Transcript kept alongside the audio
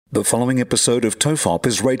The following episode of TOEFOP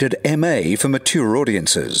is rated MA for mature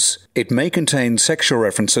audiences. It may contain sexual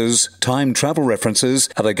references, time travel references,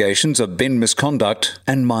 allegations of bin misconduct,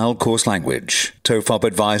 and mild coarse language. TOEFOP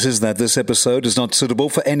advises that this episode is not suitable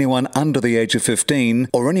for anyone under the age of 15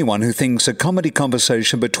 or anyone who thinks a comedy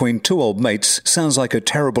conversation between two old mates sounds like a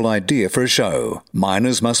terrible idea for a show.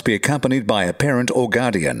 Minors must be accompanied by a parent or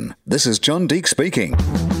guardian. This is John Deek speaking.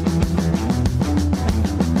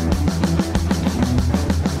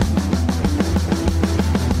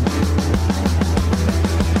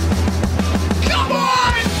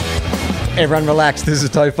 Everyone relax, this is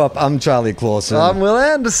TOEFOP, I'm Charlie Clausen. I'm Will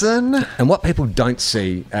Anderson. And what people don't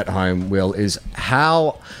see at home, Will, is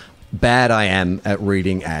how bad I am at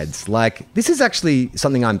reading ads. Like, this is actually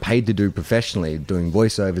something I'm paid to do professionally, doing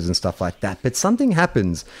voiceovers and stuff like that. But something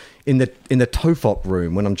happens in the TOEFOP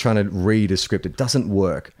room when I'm trying to read a script. It doesn't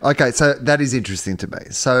work. Okay, so that is interesting to me.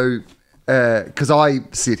 So, because I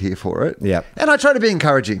sit here for it. Yep. And I try to be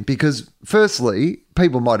encouraging because, firstly,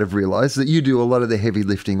 people might have realised that you do a lot of the heavy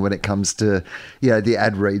lifting when it comes to, the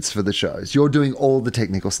ad reads for the shows. You're doing all the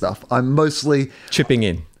technical stuff. I'm mostly Chipping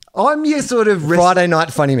in. I'm your sort of Friday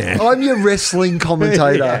night funny man. I'm your wrestling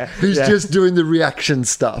commentator who's just doing the reaction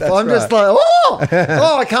stuff. I'm just like,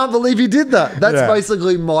 I can't believe you did that. That's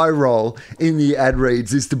basically my role in the ad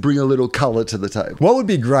reads, is to bring a little colour to the table. What would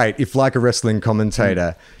be great if, like a wrestling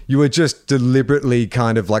commentator, you were just deliberately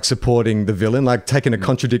kind of like supporting the villain, like taking a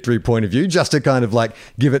contradictory point of view, just to kind of like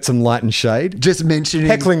give it some light and shade. Just mentioning...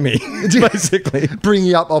 Heckling me, basically.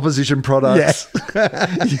 Bringing up opposition products.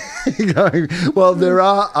 Going, well, there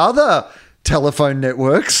are other telephone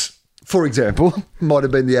networks, for example, might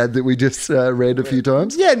have been the ad that we just read a few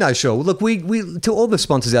times. Yeah, no, sure. Look, we to all the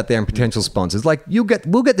sponsors out there and potential sponsors, like we'll get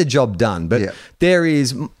the job done. But there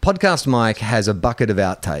is Podcast Mike has a bucket of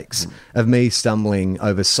outtakes of me stumbling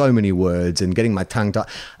over so many words and getting my tongue tied.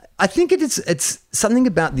 I think it's something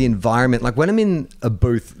about the environment. Like when I'm in a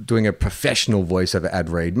booth doing a professional voiceover ad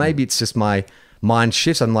read, maybe it's just my mind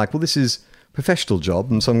shifts. I'm like, well, this is professional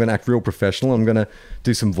job, and so I'm going to act real professional. I'm going to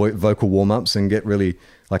do some vocal warm-ups and get really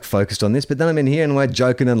like focused on this. But then I'm in here and we're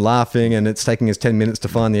joking and laughing, and it's taking us 10 minutes to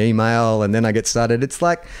find the email, and then I get started. It's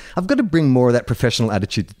like I've got to bring more of that professional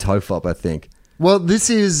attitude to TOEFOP, I think. Well, this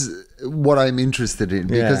is what I'm interested in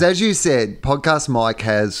because, as you said, Podcast Mike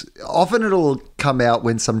has often it'll come out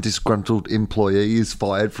when some disgruntled employee is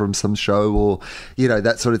fired from some show or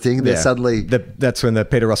that sort of thing. Suddenly that's when the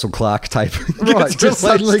Peter Russell Clark tape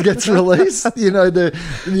suddenly gets released. Fuck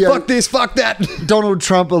this, fuck that. Donald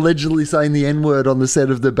Trump allegedly saying the N-word on the set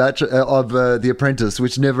of The Apprentice,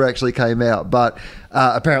 which never actually came out, but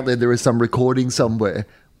apparently there is some recording somewhere.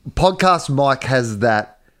 Podcast Mike has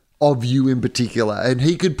that of you in particular, and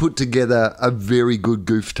he could put together a very good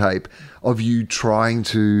goof tape of you trying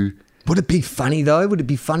to... Would it be funny though? Would it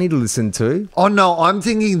be funny to listen to? Oh no, I'm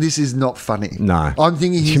thinking this is not funny. No. I'm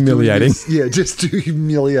thinking he's humiliating. Just to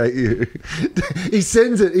humiliate you. He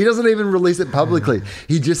sends it. He doesn't even release it publicly.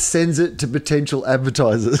 He just sends it to potential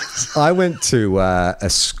advertisers. I went to a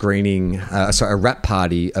wrap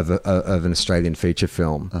party of an Australian feature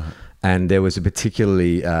film. And there was a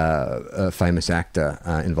particularly famous actor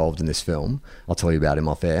involved in this film. I'll tell you about him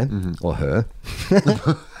off air, or her.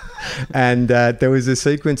 And there was a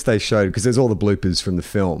sequence they showed, because there's all the bloopers from the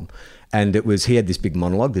film. And he had this big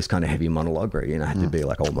monologue, this kind of heavy monologue where, had to be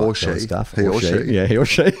like all my stuff. He or she. Yeah, he or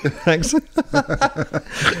she. Thanks.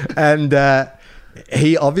 And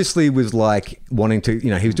he obviously was like wanting to, he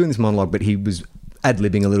was doing this monologue, but he was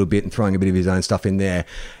ad-libbing a little bit and throwing a bit of his own stuff in there.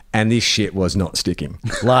 And this shit was not sticking.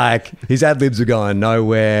 Like, his ad-libs were going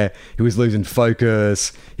nowhere. He was losing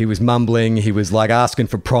focus. He was mumbling. He was, like, asking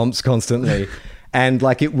for prompts constantly. And,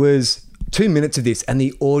 like, it was 2 minutes of this, and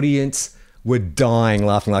the audience were dying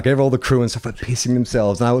laughing. Like, all the crew and stuff were pissing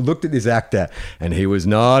themselves. And I looked at this actor, and he was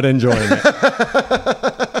not enjoying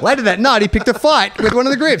it. Later that night, he picked a fight with one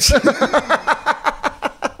of the grips.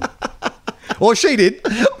 Or she did.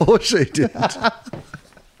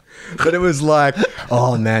 But it was like,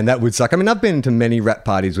 oh man, that would suck. I mean, I've been to many rap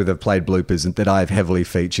parties where they've played bloopers and that I've heavily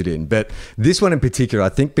featured in. But this one in particular, I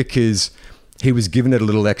think because he was given it a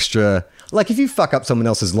little extra, like if you fuck up someone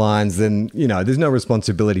else's lines, then, there's no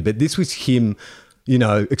responsibility. But this was him,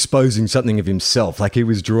 exposing something of himself. Like he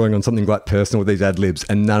was drawing on something quite personal with these ad-libs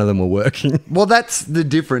and none of them were working. Well, that's the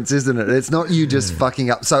difference, isn't it? It's not you just fucking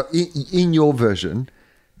up. So in your version...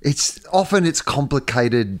 It's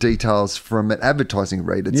complicated details from an advertising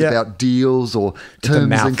read. It's about deals or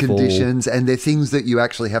terms and conditions, and they're things that you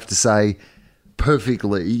actually have to say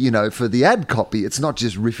perfectly, for the ad copy. It's not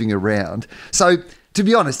just riffing around. So to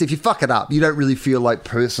be honest, if you fuck it up, you don't really feel like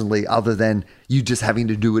personally, other than you just having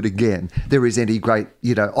to do it again, there is any great,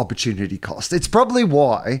 opportunity cost. It's probably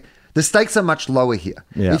why the stakes are much lower here.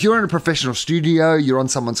 Yeah. If you're in a professional studio, you're on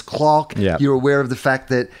someone's clock, you're aware of the fact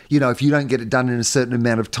that, if you don't get it done in a certain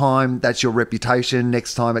amount of time, that's your reputation.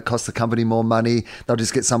 Next time it costs the company more money. They'll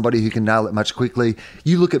just get somebody who can nail it much quickly.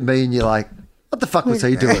 You look at me and you're like, what the fuck was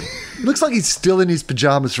he doing? Looks like he's still in his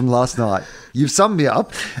pajamas from last night. You've summed me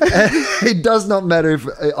up. It does not matter if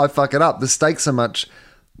I fuck it up. The stakes are much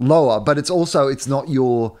lower, but it's not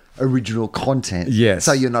your original content. Yes.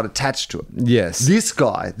 So you're not attached to it. Yes. This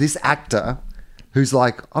guy, this actor, who's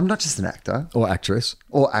like, I'm not just an actor. Or actress.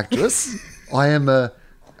 I am a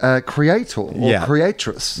creator or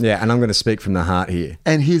creatress. Yeah, and I'm going to speak from the heart here.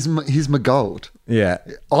 And here's my gold. Yeah.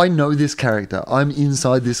 I know this character. I'm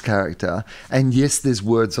inside this character. And yes, there's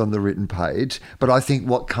words on the written page, but I think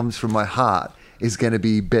what comes from my heart is going to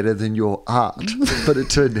be better than your art. But it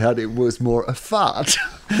turned out it was more a fart.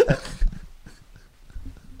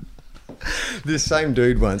 This same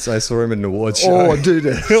dude once, I saw him at an awards show. Oh,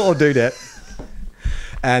 dudette.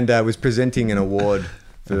 And was presenting an award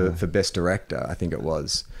for Best Director, I think it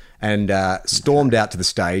was. And stormed out to the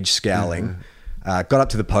stage, scowling, got up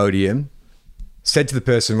to the podium, said to the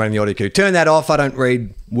person running the audio queue, turn that off, I don't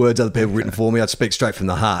read words other people written for me, I speak straight from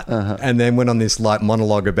the heart. And then went on this like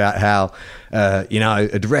monologue about how,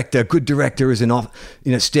 a good director isn't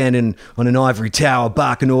standing on an ivory tower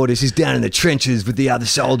barking orders, he's down in the trenches with the other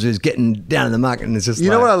soldiers getting down in the muck. And it's just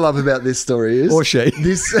know what I love about this story is? Or she.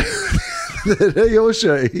 This... He or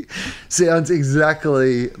she sounds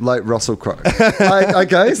exactly like Russell Crowe.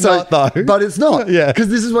 Okay, so not though. But it's not. Yeah, because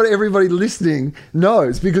this is what everybody listening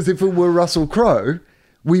knows. Because if it were Russell Crowe,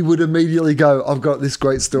 we would immediately go, "I've got this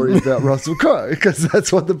great story about Russell Crowe," because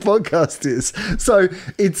that's what the podcast is. So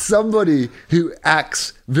it's somebody who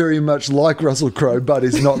acts very much like Russell Crowe, but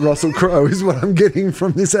is not Russell Crowe. Is what I'm getting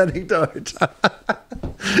from this anecdote.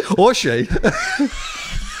 Or she.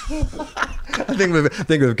 I think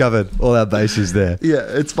we've covered all our bases there. Yeah,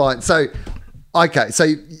 it's fine. So, okay, so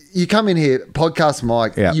you come in here, podcast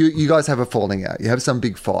Mike. Yeah. You guys have a falling out. You have some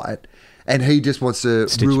big fight, and he just wants to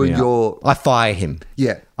Stitch ruin me up. your. I fire him.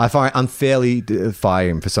 Yeah, I unfairly fire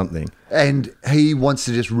him for something. And he wants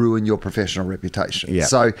to just ruin your professional reputation. Yeah.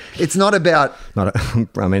 So it's not about.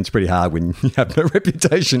 It's pretty hard when you have no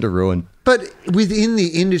reputation to ruin. But within the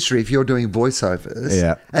industry, if you're doing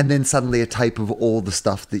voiceovers, and then suddenly a tape of all the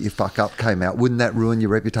stuff that you fuck up came out, wouldn't that ruin your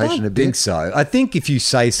reputation a bit? I think so. I think if you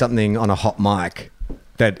say something on a hot mic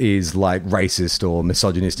that is like racist or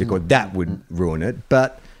misogynistic, or that would ruin it.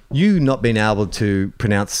 But you not being able to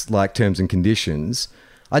pronounce like terms and conditions,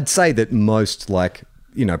 I'd say that most like,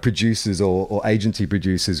 producers or agency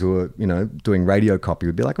producers who are, doing radio copy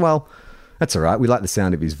would be like, well, that's all right. We like the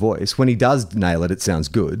sound of his voice. When he does nail it, it sounds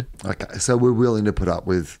good. Okay, so we're willing to put up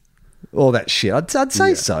with all that shit. I'd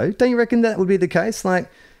say so. Don't you reckon that would be the case? Like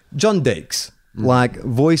John Deeks, like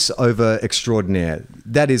voice-over extraordinaire.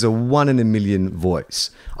 That is a 1 in a million voice.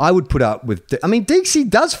 I would put up with... Deeksy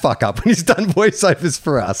does fuck up when he's done voiceovers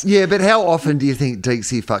for us. Yeah, but how often do you think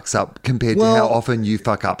Deeksy fucks up compared to how often you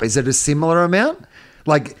fuck up? Is it a similar amount?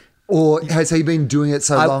 Like, or has he been doing it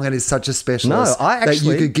so long and is such a specialist that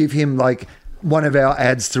you could give him like one of our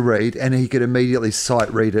ads to read and he could immediately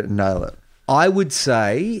sight read it and nail it? I would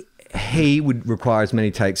say he would require as many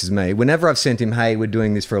takes as me. Whenever I've sent him, hey, we're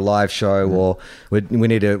doing this for a live show or we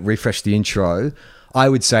need to refresh the intro, I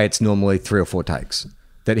would say it's normally 3 or 4 takes.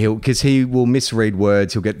 Because he will misread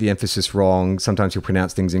words, he'll get the emphasis wrong, sometimes he'll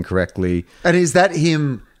pronounce things incorrectly. And is that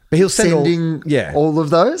him... But he'll send all of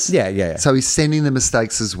those? Yeah. So he's sending the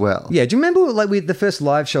mistakes as well. Yeah. Do you remember the first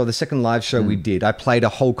live show, the second live show we did? I played a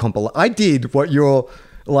whole compilation. I did what you're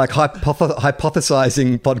like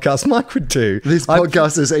hypothesizing podcast Mike would do. This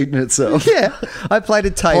podcast has eaten itself. Yeah. I played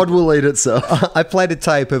a tape. Pod will eat itself. I played a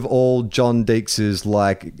tape of all John Deeks's,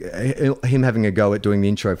 like him having a go at doing the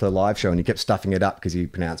intro for the live show, and he kept stuffing it up because he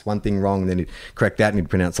pronounced one thing wrong and then he'd correct that and he'd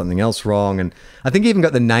pronounce something else wrong. And I think he even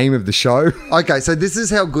got the name of the show. Okay, so this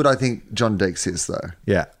is how good I think John Deeks is, though.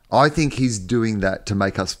 Yeah. I think he's doing that to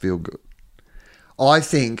make us feel good. I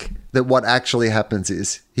think that what actually happens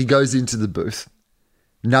is he goes into the booth,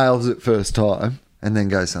 nails it first time, and then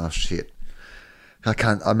goes, oh shit, I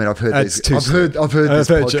can't. I mean, I've heard this. I've heard this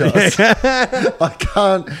podcast. I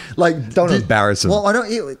can't don't embarrass him. Well, I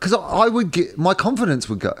don't, because I would get, my confidence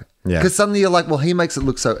would go. Yeah. Because suddenly you're like, well, he makes it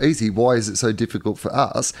look so easy. Why is it so difficult for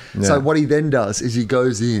us? Yeah. So what he then does is he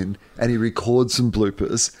goes in and he records some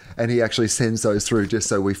bloopers and he actually sends those through just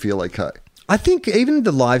so we feel okay. I think even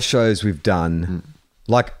the live shows we've done,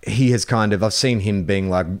 like he has kind of, I've seen him being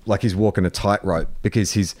like he's walking a tightrope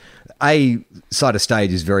because his side of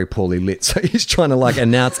stage is very poorly lit. So he's trying to like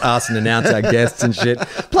announce us and announce our guests and shit.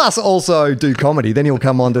 Plus also do comedy. Then he'll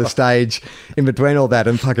come onto the stage in between all that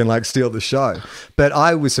and fucking like steal the show. But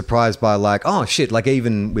I was surprised by like, oh shit, like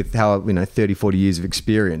even with how, 30, 40 years of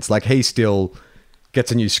experience, like he still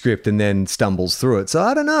gets a new script and then stumbles through it. So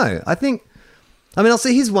I don't know. I'll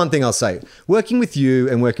say, here's one thing I'll say. Working with you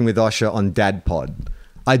and working with Osher on Dad Pod,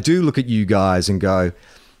 I do look at you guys and go,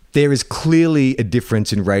 there is clearly a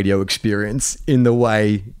difference in radio experience in the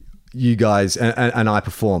way you guys and I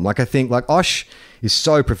perform. Like, I think like Osh is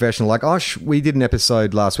so professional. Like Osh, we did an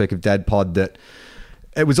episode last week of Dad Pod that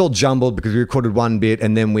it was all jumbled because we recorded one bit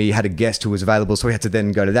and then we had a guest who was available. So we had to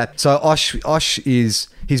then go to that. So Osh is,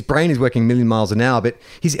 his brain is working a million miles an hour, but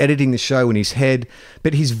he's editing the show in his head.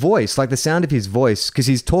 But his voice, like the sound of his voice, because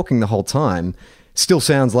he's talking the whole time, still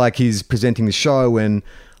sounds like he's presenting the show. And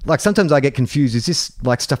like sometimes I get confused. Is this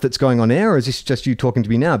like stuff that's going on air or is this just you talking to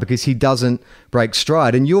me now? Because he doesn't break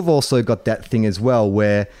stride. And you've also got that thing as well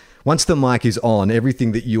where once the mic is on,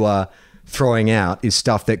 everything that you are throwing out is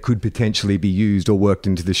stuff that could potentially be used or worked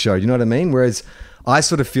into the show. You know what I mean? Whereas I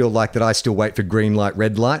sort of feel like that I still wait for green light,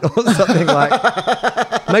 red light or something like.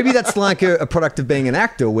 Maybe that's like a product of being an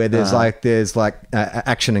actor where there's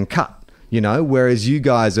action and cut. Whereas you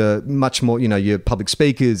guys are much more, you're public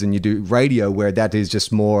speakers and you do radio where that is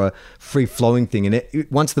just more a free-flowing thing. And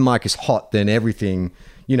once the mic is hot, then everything,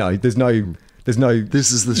 there's no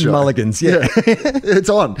this is the show. Mulligans. Yeah. It's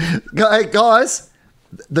on. Hey, guys,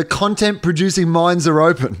 the content producing minds are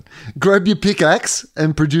open. Grab your pickaxe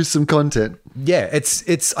and produce some content. Yeah,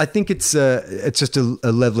 I think it's just a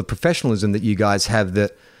level of professionalism that you guys have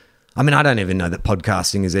that, I don't even know that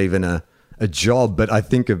podcasting is even a job, but I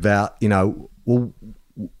think about, well,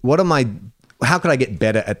 how could I get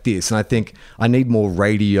better at this? And I think I need more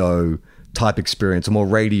radio type experience, a more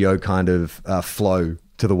radio kind of flow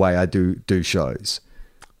to the way I do shows.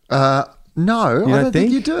 No, I don't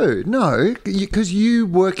think you do. No, because you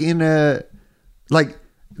work in I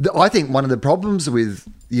think one of the problems with,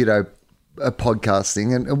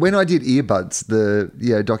 podcasting, and when I did Earbuds,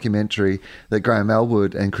 the documentary that Graham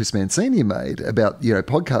Elwood and Chris Mancini made about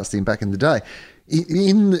podcasting back in the day,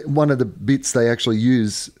 in one of the bits they actually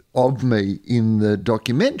use of me in the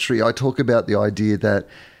documentary, I talk about the idea that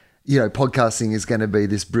podcasting is going to be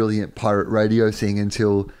this brilliant pirate radio thing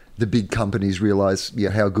until the big companies realize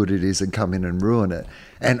how good it is and come in and ruin it.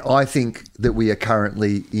 And I think that we are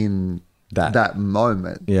currently in that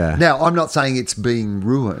moment. Yeah. Now, I'm not saying it's being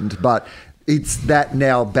ruined, but it's that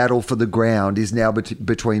now battle for the ground is now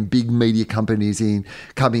between big media companies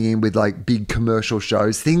coming in with like big commercial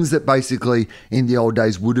shows, things that basically in the old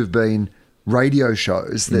days would have been radio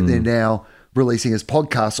shows that they're now releasing as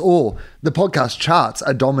podcasts, or the podcast charts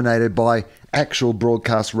are dominated by actual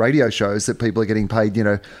broadcast radio shows that people are getting paid,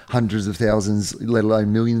 hundreds of thousands, let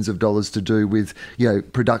alone millions of dollars to do with,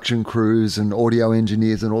 production crews and audio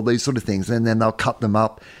engineers and all these sort of things. And then they'll cut them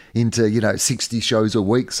up into, 60 shows a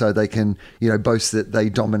week so they can, boast that they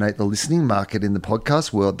dominate the listening market in the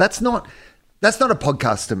podcast world. That's not a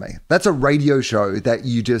podcast to me. That's a radio show that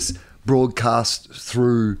you just broadcast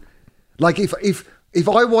through. Like if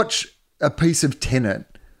I watch a piece of Tenet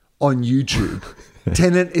on YouTube,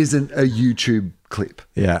 Tenet isn't a YouTube clip.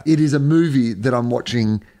 Yeah. It is a movie that I'm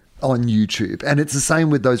watching on YouTube. And it's the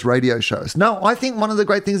same with those radio shows. No, I think one of the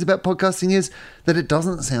great things about podcasting is that it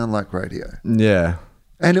doesn't sound like radio. Yeah.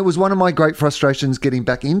 And it was one of my great frustrations getting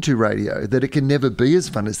back into radio, that it can never be as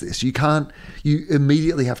fun as this. You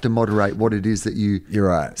immediately have to moderate what it is that you're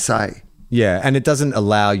right. Say. Yeah. And it doesn't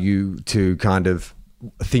allow you to kind of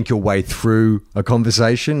think your way through a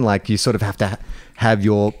conversation. Like you sort of have to have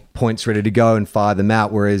your points ready to go and fire them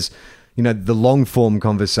out. Whereas, the long form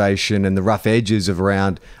conversation and the rough edges of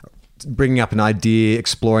around bringing up an idea,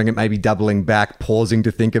 exploring it, maybe doubling back, pausing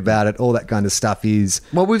to think about it, all that kind of stuff is...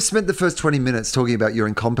 Well, we've spent the first 20 minutes talking about your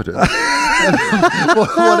incompetence.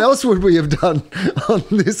 What else would we have done on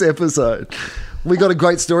this episode? We got a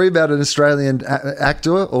great story about an Australian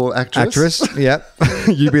actor or actress. Yep.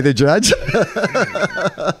 You be the judge.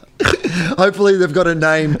 Hopefully they've got a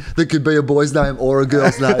name that could be a boy's name or a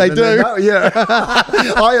girl's name. They do. Yeah.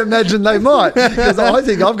 I imagine they might, because I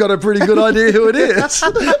think I've got a pretty good idea who it is.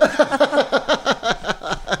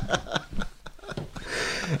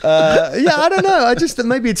 I don't know.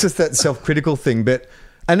 Maybe it's just that self-critical thing,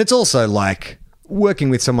 and it's also like... working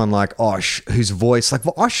with someone like Osh, whose voice, like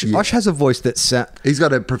Osh has a voice that's... he's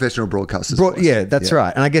got a professional broadcaster's voice. Yeah, that's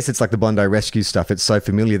right. And I guess it's like the Bondi Rescue stuff. It's so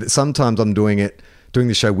familiar that sometimes I'm doing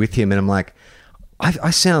the show with him and I'm like,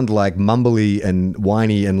 I sound like mumbly and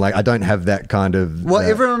whiny and like I don't have that kind of. Well,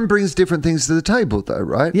 everyone brings different things to the table, though,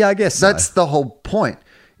 right? Yeah, I guess that's the whole point.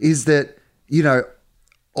 Is that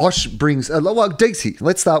Osh brings Deeksy.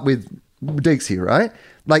 Let's start with Deeksy, right?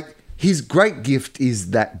 Like his great gift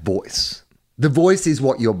is that voice. The voice is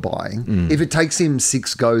what you're buying. If it takes him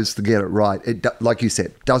 6 goes to get it right, like you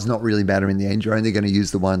said, does not really matter in the end. You're only going to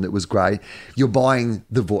use the one that was great. You're buying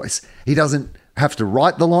the voice. He doesn't have to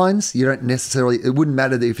write the lines. You don't necessarily, it wouldn't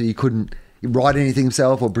matter if he couldn't write anything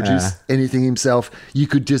himself or produce anything himself. You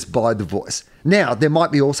could just buy the voice. Now, there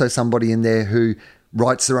might be also somebody in there who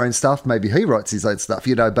writes their own stuff. Maybe he writes his own stuff,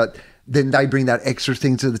 but then they bring that extra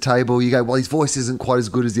thing to the table. You go, well, his voice isn't quite as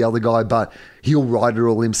good as the other guy, but he'll write it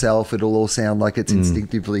all himself. It'll all sound like it's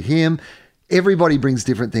instinctively him. Everybody brings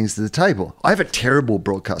different things to the table. I have a terrible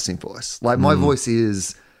broadcasting voice. Like my voice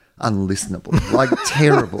is unlistenable, like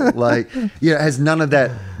terrible. Like, it has none of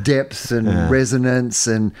that depth and resonance,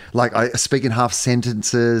 and like I speak in half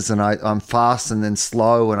sentences, and I'm fast and then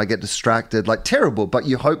slow, and I get distracted, like terrible. But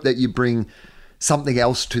you hope that you bring something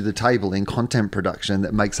else to the table in content production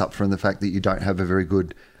that makes up for the fact that you don't have a very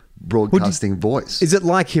good broadcasting voice. Is it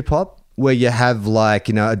like hip hop? Where you have like,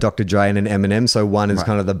 a Dr. Dre and an Eminem. So one is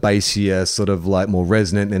kind of the bassier, sort of like more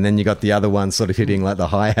resonant. And then you got the other one sort of hitting like the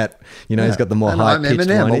hi-hat. He's got the more high-pitched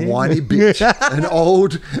Eminem, whiny. a whiny bitch. An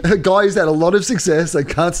old guy who's had a lot of success and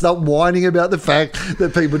can't stop whining about the fact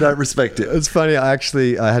that people don't respect it. It's funny. I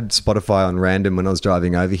had Spotify on random when I was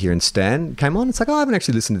driving over here, and Stan came on. It's like, I haven't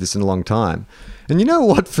actually listened to this in a long time. And you know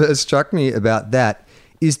what first struck me about that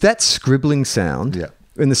is that scribbling sound. Yeah.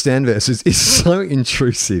 In the Stan verses is so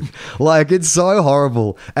intrusive. Like, it's so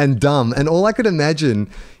horrible and dumb. And all I could imagine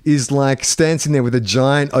is like Stan sitting there with a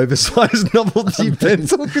giant oversized novelty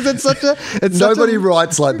pencil, because Nobody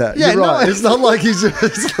writes like that. Yeah, You're right. No. It's not like he's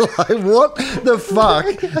just like, what the fuck?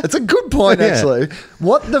 It's a good point, actually.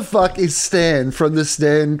 What the fuck is Stan from the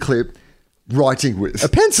Stan clip writing with? A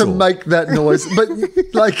pencil. To make that noise. But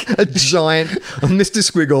like a giant Mr.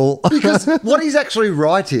 Squiggle. Because what he's actually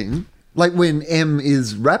writing, like when M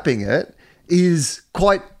is rapping it, is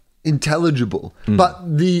quite intelligible.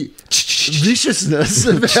 But the viciousness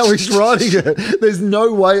of how he's writing it, there's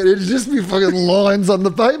no way it'd just be fucking lines on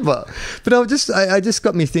the paper. But I just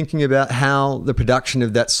got me thinking about how the production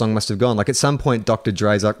of that song must have gone. Like at some point, Dr.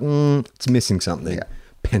 Dre's like, it's missing something. Yeah.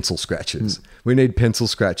 Pencil scratches. We need pencil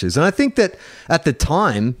scratches. And I think that at the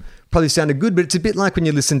time probably sounded good, but it's a bit like when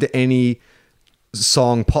you listen to any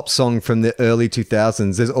pop song from the early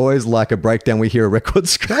 2000s, there's always like a breakdown. We hear a record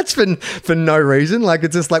scratch for no reason. Like,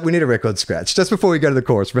 it's just like, we need a record scratch just before we go to the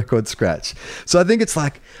chorus, record scratch. So I think it's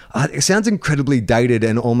like, it sounds incredibly dated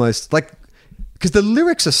and almost like, because the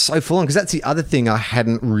lyrics are so full on, because that's the other thing I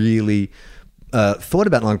hadn't really thought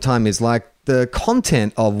about in a long time, is like the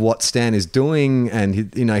content of what Stan is doing, and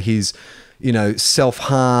his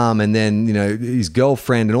self-harm, and then, his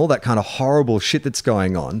girlfriend and all that kind of horrible shit that's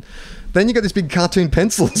going on. Then you got this big cartoon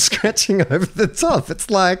pencil scratching over the top. It's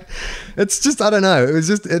like, it's just, I don't know.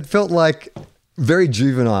 It felt like very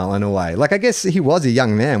juvenile in a way. Like, I guess he was a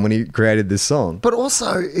young man when he created this song. But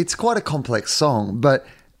also, it's quite a complex song. But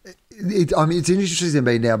it's interesting to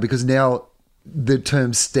me now, because now the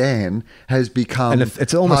term Stan has become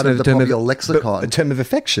it's almost part of the popular lexicon. A term of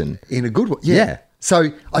affection. In a good way. Yeah.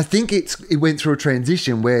 So I think it went through a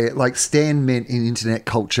transition where like Stan meant in internet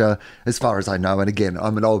culture, as far as I know, and again,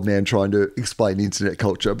 I'm an old man trying to explain internet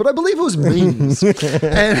culture, but I believe it was memes.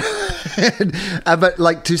 But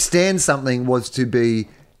like to stan something was to be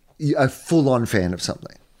a full-on fan of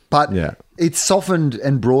something. But it's softened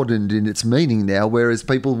and broadened in its meaning now, whereas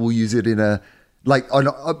people will use it in a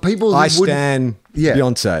people. I stan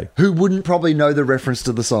Beyonce, who wouldn't probably know the reference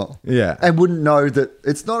to the song, and wouldn't know that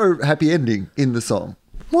it's not a happy ending in the song.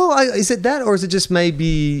 Well, is it that, or is it just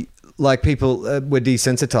maybe like people were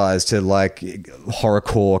desensitized to like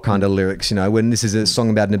horrorcore kind of lyrics? When this is a song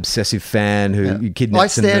about an obsessive fan who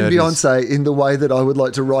kidnaps. I stand Beyonce in the way that I would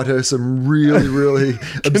like to write her some really, really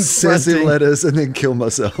obsessive letters and then kill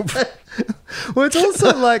myself. Well, it's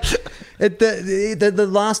also like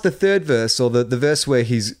the third verse, or the verse where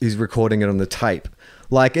he's recording it on the tape.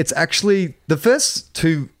 Like, it's actually the first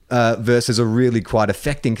two verses are really quite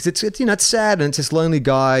affecting, because it's sad, and it's this lonely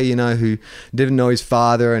guy who didn't know his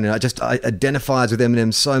father, and just identifies with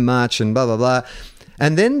Eminem so much, and blah blah blah.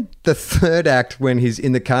 And then the third act, when he's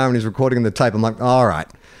in the car and he's recording on the tape, I'm like, all right.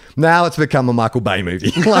 Now it's become a Michael Bay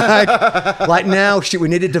movie. like now, shit, we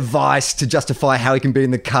need a device to justify how he can be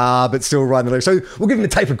in the car but still write the lyrics. So we'll give him a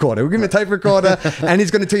tape recorder. And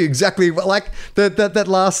he's going to tell you exactly like that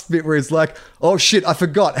last bit where he's like, oh shit, I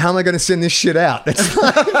forgot. How am I going to send this shit out? It's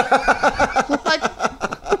like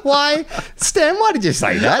Why, Stan? Why did you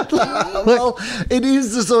say that? Well, it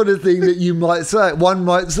is the sort of thing that one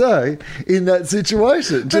might say in that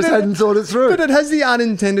situation. Just hadn't thought it through. But it has the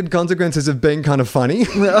unintended consequences of being kind of funny.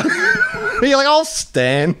 You're like, oh,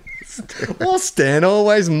 Stan. Oh, Stan,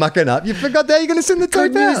 always mucking up. You forgot that you're going to send the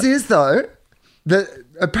tape Good news out. is, though, that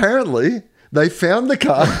apparently they found the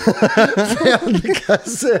car, found the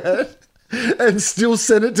cassette, and still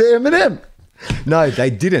sent it to Eminem. No, they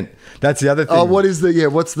didn't. That's the other thing. Oh, what's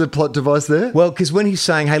the plot device there? Well, because when he's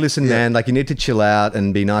saying, hey, listen, man, like you need to chill out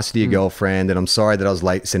and be nice to your girlfriend, and I'm sorry that I was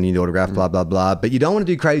late sending you the autograph, blah, blah, blah. But you don't want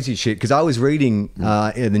to do crazy shit, because I was reading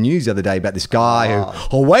in the news the other day about this guy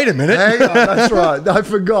who, wait a minute. Hang on, that's right. I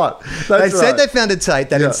forgot. They said they found a tape.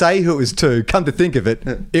 They didn't say who it was to. Come to think of it,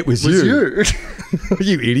 it was you.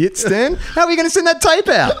 You idiot, Stan. How are we going to send that tape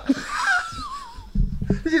out?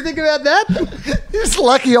 Did you think about that? It's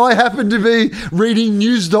lucky I happened to be reading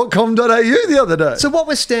news.com.au the other day. So what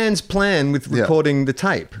was Stan's plan with recording the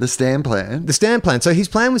tape? The Stan plan. The Stan plan. So his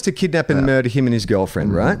plan was to kidnap and murder him and his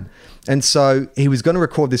girlfriend, right? And so he was going to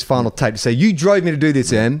record this final tape to say, you drove me to do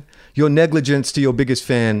this, Em. Your negligence to your biggest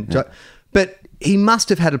fan. But he must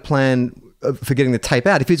have had a plan for getting the tape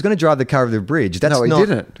out. If he was going to drive the car over the bridge, that's No, he not...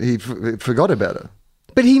 didn't. He forgot about it.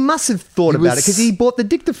 But he must have thought about it because he bought the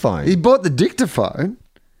dictaphone. He bought the dictaphone.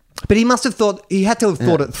 But he must have thought, he had to have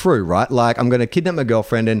thought it through, right? Like, I'm going to kidnap my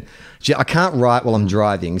girlfriend and I can't write while I'm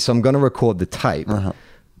driving, so I'm going to record the tape.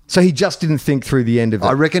 So he just didn't think through the end of it.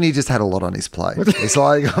 I reckon he just had a lot on his plate. It's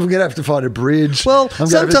like, I'm going to have to find a bridge. Well,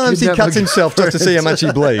 sometimes he cuts himself just to see how much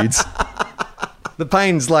he bleeds. The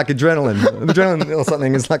pain's like adrenaline or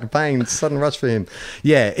something. It's like a pain, sudden rush for him.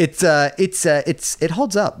 Yeah, it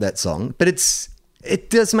holds up, that song, but it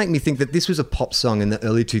does make me think that this was a pop song in the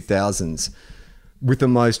early 2000s with the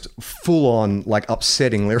most full-on, like,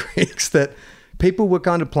 upsetting lyrics that people were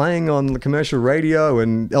kind of playing on the commercial radio,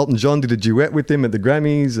 and Elton John did a duet with him at the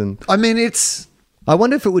Grammys. And I mean, I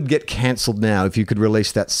wonder if it would get cancelled now if you could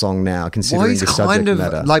release that song now, considering the subject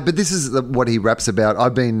matter. Like, but this is what he raps about.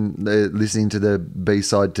 I've been listening to the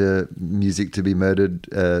B-side to Music to Be Murdered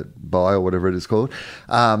By, or whatever it is called.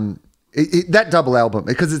 That double album,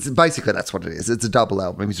 because it's basically, that's what it is. It's a double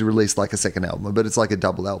album. He's released like a second album, but it's like a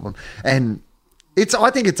double album. And I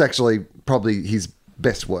think it's actually probably his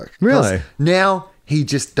best work. Really? Now he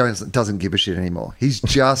just doesn't give a shit anymore. He's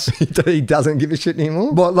just he doesn't give a shit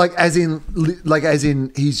anymore. Well, as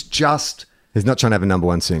in he's just not trying to have a number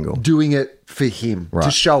one single, doing it for him, right,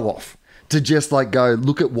 to show off, to just like go,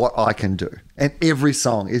 look at what I can do. And every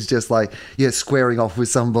song is just like, squaring off with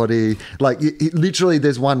somebody. Like, literally,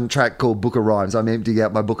 there's one track called Book of Rhymes. I'm emptying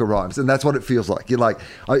out my book of rhymes. And that's what it feels like. You're like,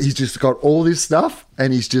 he's just got all this stuff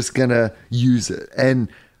and he's just going to use it. And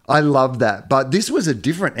I love that. But this was a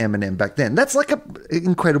different Eminem back then. That's like an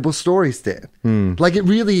incredible story, Stan. Like, it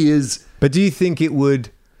really is. But do you think it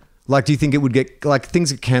would... Like, do you think it would get... Like,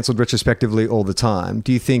 things get cancelled retrospectively all the time.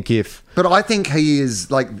 Do you think if... But I think he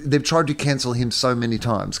is... Like, they've tried to cancel him so many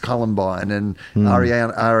times. Columbine and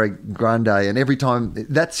Ariana Grande. And every time...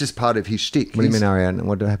 That's just part of his shtick. What do you mean Ariana?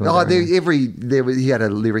 What happened with he had a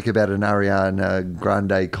lyric about an Ariana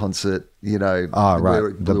Grande concert, right. where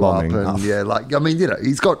it blew up. And, like, I mean,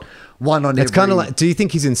 he's got one on It's kind of like... Do you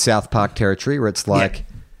think he's in South Park territory where it's like...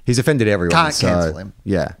 He's offended everyone. Can't cancel him.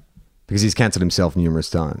 Yeah. Because he's cancelled himself numerous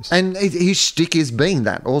times. And his shtick is being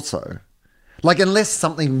that also. Like, unless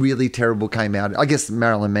something really terrible came out, I guess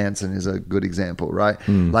Marilyn Manson is a good example, right?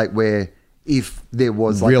 Like, where if there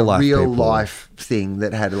was like a real life thing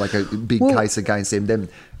that had like a big case against him, then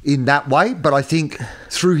in that way. But I think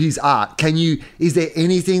through his art, is there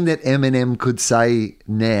anything that Eminem could say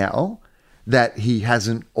now that he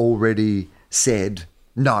hasn't already said?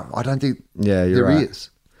 No, I don't think there is.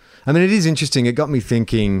 I mean, it is interesting. It got me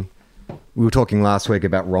thinking... We were talking last week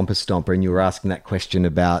about Romper Stomper, and you were asking that question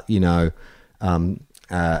about, Hando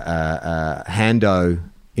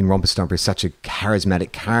in Romper Stomper is such a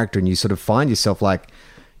charismatic character, and you sort of find yourself like,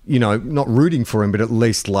 not rooting for him, but at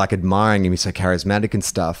least like admiring him. He's so charismatic and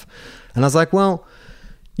stuff. And I was like, well,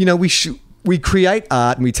 we create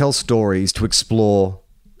art and we tell stories to explore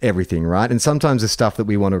everything, right? And sometimes the stuff that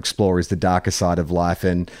we want to explore is the darker side of life,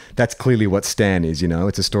 and that's clearly what Stan is.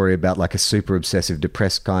 It's a story about like a super obsessive,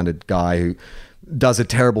 depressed kind of guy who does a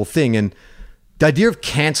terrible thing, and the idea of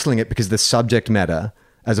cancelling it because of the subject matter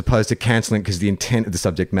as opposed to cancelling it because the intent of the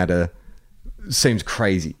subject matter seems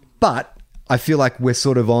crazy. But I feel like we're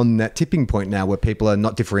sort of on that tipping point now where people are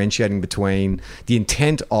not differentiating between the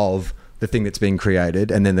intent of the thing that's being created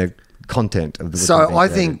and then the content of the thing being I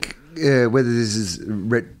created. think whether this is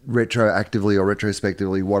retroactively or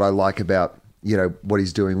retrospectively, what I like about what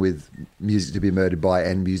he's doing with Music to Be Murdered By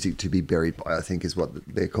and Music to Be Buried By, I think is what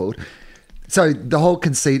they're called. So the whole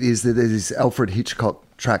conceit is that there's Alfred Hitchcock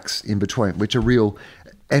tracks in between, which are real.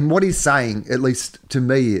 And what he's saying, at least to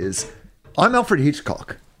me, is I'm Alfred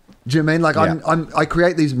Hitchcock. Do you know what I mean? Like I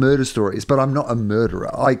create these murder stories, but I'm not a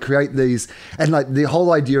murderer. I create these, and like the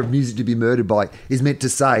whole idea of Music to Be Murdered By is meant to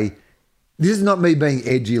say, this is not me being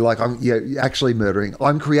edgy, like I'm actually murdering.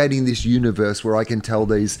 I'm creating this universe where I can tell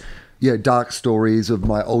these dark stories of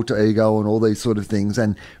my alter ego and all these sort of things,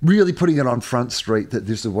 and really putting it on Front Street that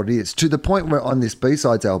this is what it is. To the point where on this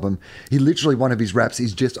B-Sides album, he literally, one of his raps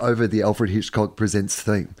is just over the Alfred Hitchcock Presents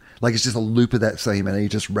theme. Like it's just a loop of that theme and he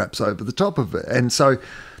just raps over the top of it. And so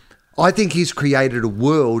I think he's created a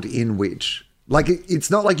world in which, like, it's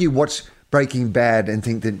not like you watch Breaking Bad and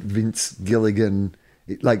think that Vince Gilligan,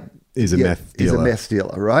 like, is a meth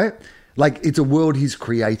dealer, right? Like, it's a world he's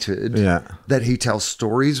created that he tells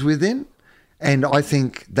stories within. And I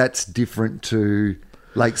think that's different to,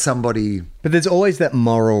 like, somebody... But there's always that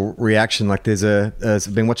moral reaction. Like,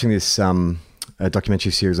 I've been watching this a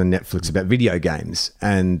documentary series on Netflix about video games.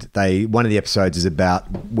 And one of the episodes is about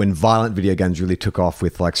when violent video games really took off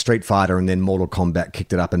with, like, Street Fighter, and then Mortal Kombat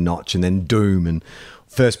kicked it up a notch, and then Doom and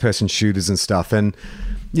first-person shooters and stuff. And...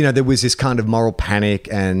 there was this kind of moral panic,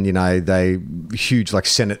 and, they huge like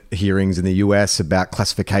Senate hearings in the US about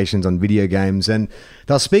classifications on video games. And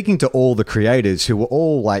they were speaking to all the creators who were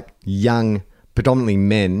all like young, predominantly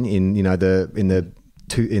men in the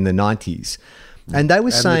 90s. And they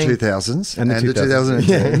were saying the 2000s and the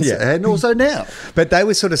 2010s and also now. But they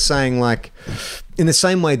were sort of saying, like, in the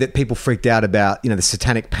same way that people freaked out about, the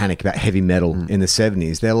satanic panic about heavy metal in the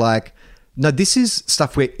 70s, they're like, no, this is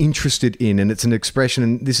stuff we're interested in, and it's an expression.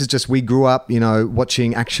 And this is just, we grew up,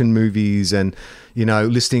 watching action movies and,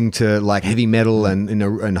 listening to like heavy metal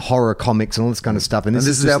and horror comics and all this kind of stuff. And this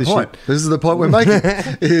is our point. This is the point we're making,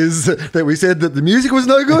 is that we said that the music was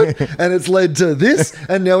no good, and it's led to this,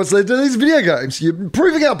 and now it's led to these video games. You're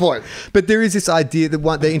proving our point. But there is this idea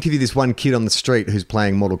that they interview this one kid on the street who's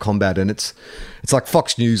playing Mortal Kombat, and it's like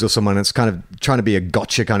Fox News or someone. It's kind of trying to be a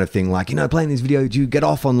gotcha kind of thing. Like, playing this video, do you get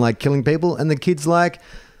off on like killing people? And the kid's like,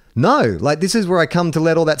 no, like this is where I come to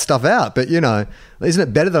let all that stuff out. But, isn't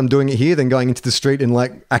it better that I'm doing it here than going into the street and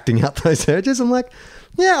like acting out those urges? I'm like,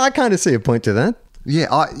 yeah, I kind of see a point to that.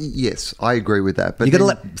 Yeah, yes, I agree with that. But you got to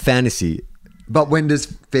let fantasy. But when does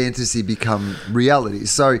fantasy become reality?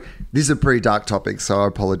 So this is a pretty dark topic, so I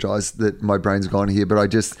apologize that my brain's gone here, but I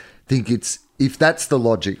just think if that's the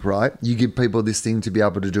logic, right? You give people this thing to be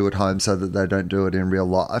able to do at home so that they don't do it in real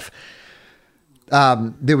life.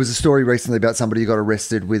 There was a story recently about somebody who got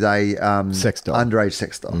arrested with a sex doll. Underage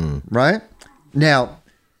sex doll, right? Now,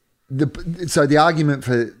 so the argument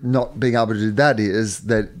for not being able to do that is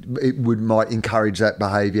that it might encourage that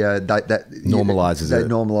behaviour. That normalises it. They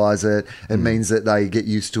normalise it. It means that they get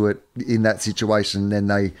used to it in that situation. Then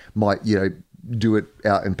they might, do it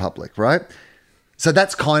out in public, right? So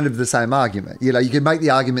that's kind of the same argument. You can make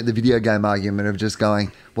the argument, the video game argument of just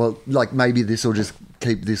going, well, like maybe this will just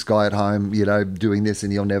keep this guy at home, doing this,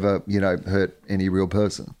 and he'll never, hurt any real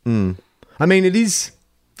person. I mean, it is...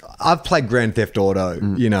 I've played Grand Theft Auto,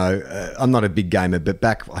 I'm not a big gamer, but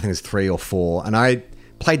back, I think it was 3 or 4, and I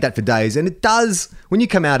played that for days. And it does, when you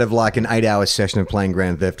come out of like an 8-hour session of playing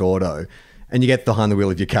Grand Theft Auto and you get behind the wheel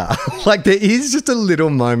of your car, like there is just a little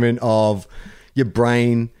moment of your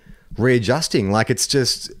brain readjusting. Like it's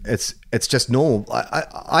just normal.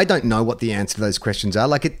 I don't know what the answer to those questions are.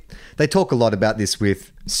 Like they talk a lot about this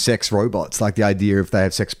with sex robots, like the idea if they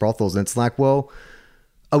have sex brothels, and it's like, well,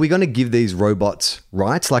 are we going to give these robots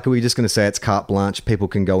rights? Like, are we just going to say it's carte blanche? People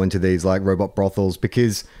can go into these like robot brothels?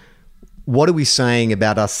 Because what are we saying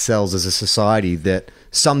about ourselves as a society that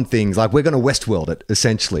some things, like we're going to Westworld it,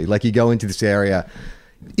 essentially. Like you go into this area,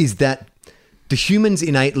 is that do humans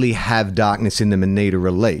innately have darkness in them and need a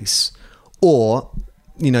release? Or,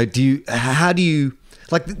 how do you...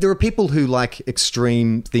 Like, there are people who like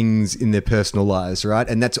extreme things in their personal lives, right?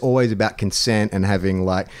 And that's always about consent and having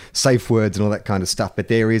like safe words and all that kind of stuff. But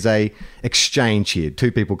there is a exchange here,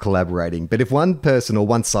 two people collaborating. But if one person or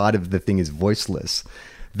one side of the thing is voiceless,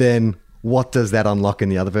 then what does that unlock in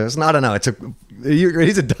the other person? I don't know. It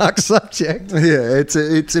is a dark subject. Yeah,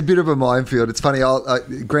 it's a bit of a minefield. It's funny.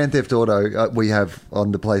 Grand Theft Auto we have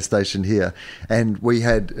on the PlayStation here, and we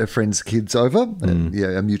had a friend's kids over,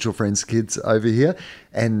 a mutual friend's kids over here,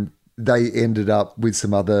 and they ended up with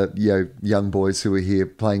some other young boys who were here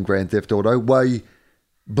playing Grand Theft Auto, way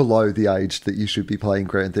below the age that you should be playing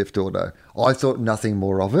Grand Theft Auto. I thought nothing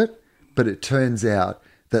more of it, but it turns out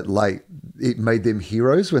that like it made them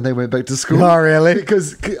heroes when they went back to school. Oh, really?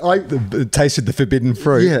 Because Tasted the forbidden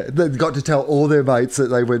fruit. yeah, they got to tell all their mates that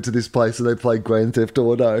they went to this place and they played Grand Theft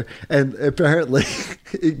Auto, and apparently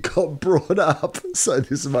it got brought up. So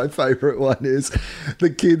this is my favourite one: is the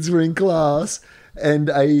kids were in class and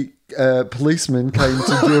a policeman came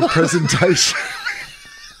to do a presentation.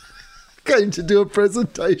 Came to do a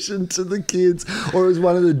presentation to the kids, or it was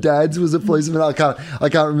one of the dads was a policeman. I can't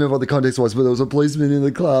remember what the context was, but there was a policeman in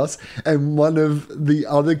the class, and one of the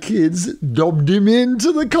other kids dobbed him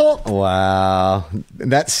into the cop. Wow,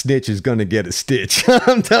 that snitch is going to get a stitch.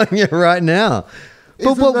 I'm telling you right now.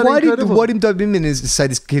 But Isn't that why incredible? did dob him in is to say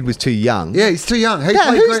this kid was too young? Yeah, he's too young. He Yeah,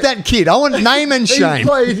 played who's that kid? I want name and He shame.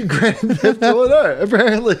 played Grand Theft Auto.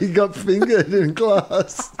 Apparently, he got fingered in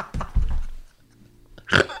class.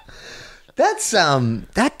 That's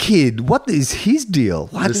that kid. What is his deal?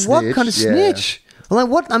 Like, The what snitch, kind of yeah. snitch? Like,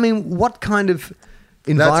 what? I mean, what kind of That's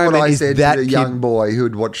environment what I is said that to the kid? young boy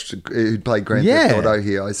who'd played Grand Yeah. Theft Auto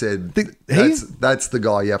here. I said, he's- that's the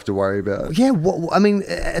guy you have to worry about. Yeah, I mean,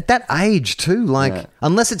 at that age too, like, Yeah.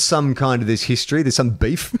 unless it's some kind of this history, there's some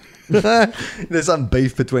beef. There's some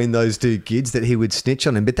beef between those two kids that he would snitch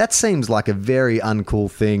on him. But that seems like a very uncool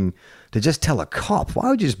thing to just tell a cop. Why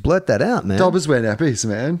would you just blurt that out, man? Dobbers wear nappies,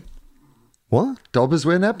 man. What? Dobbers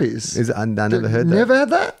wear nappies. I never heard that. Never had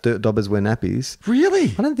that? Dobbers wear nappies.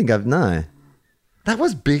 Really? I don't think no. That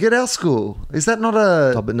was big at our school. Is that not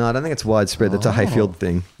a... No, I don't think it's widespread. That's a Hayfield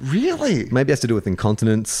thing. Really? Maybe it has to do with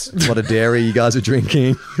incontinence, a lot of dairy you guys are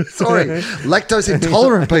drinking. Sorry, lactose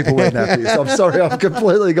intolerant people wear nappies. I'm sorry, I've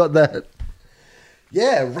completely got that.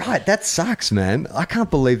 Yeah, right. That sucks, man. I can't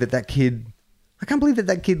believe that kid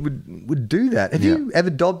would do that. Have you ever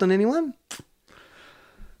dobbed on anyone?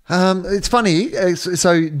 It's funny.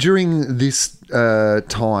 So during this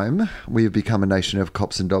time, we have become a nation of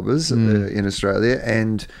cops and dobbers in Australia,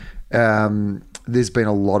 and there's been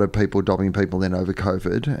a lot of people dobbing people then over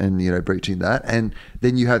COVID and breaching that, and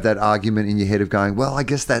then you have that argument in your head of going, well, I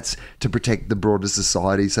guess that's to protect the broader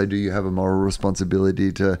society. So do you have a moral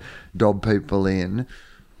responsibility to dob people in?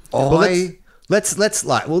 Let's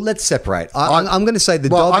separate. I'm going to say I'm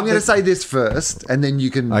going to say this first, and then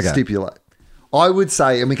you can stipulate. I would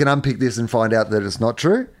say, and we can unpick this and find out that it's not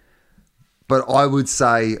true, but I would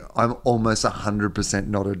say I'm almost 100%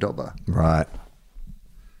 not a dobber. Right.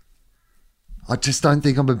 I just don't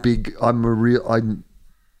think I would I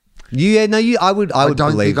would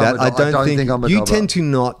don't believe think I'm that. a- I don't think I'm a you dobber. tend to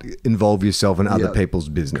not involve yourself in other Yeah, people's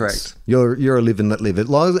business. correct. You're a live and let live. As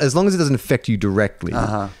long as it doesn't affect you directly.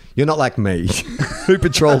 You're not like me, who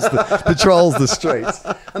patrols the streets.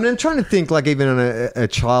 I mean, I'm trying to think, like, even on a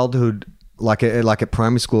childhood, like at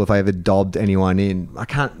primary school, if I ever dobbed anyone in,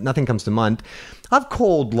 nothing comes to mind. I've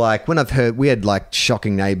called, like, when I've heard, we had like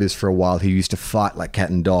shocking neighbors for a while who used to fight like cat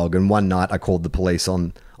and dog, and one night I called the police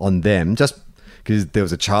on them just because there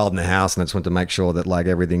was a child in the house, and I just wanted to make sure that like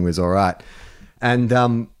everything was all right.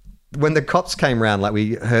 And when the cops came around, like,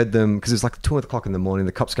 we heard them, because it was like 2 o'clock in the morning,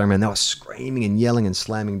 the cops came around, they were screaming and yelling and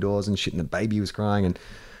slamming doors and shit, and the baby was crying, and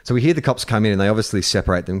so we hear the cops come in, and they obviously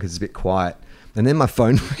separate them because it's a bit quiet. And then my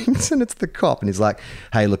phone rings, and it's the cop, and he's like,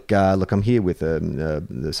 "Hey, look, I'm here with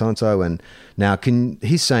the so and so, and now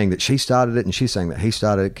he's saying that she started it, and she's saying that he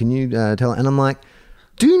started it. Can you tell?" And I'm like,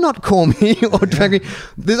 "Do not call me or drag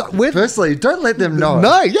me." Firstly, don't let them know.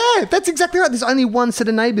 No, yeah, that's exactly right. There's only one set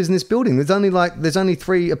of neighbors in this building. There's only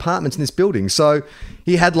 3 apartments in this building, so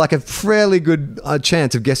he had like a fairly good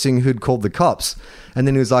chance of guessing who'd called the cops. And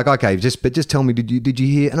then he was like, "Okay, just tell me, did you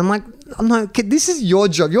hear?" And I'm like, "Kid, this is your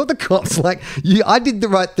job. You're the cops. Like, I did the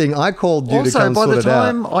right thing. I called you to come Also, by sort the it out."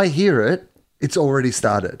 time I hear it, it's already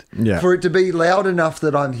started. Yeah. For it to be loud enough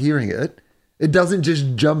that I'm hearing it, it doesn't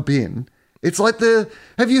just jump in. It's like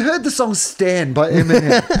have you heard the song Stand by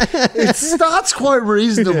Eminem? It starts quite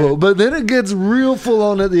reasonable, but then it gets real full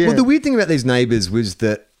on at the end. Well, the weird thing about these neighbors was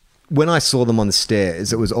that when I saw them on the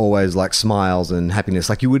stairs, it was always like smiles and happiness.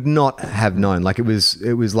 Like, you would not have known. Like, it was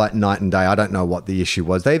like night and day. I don't know what the issue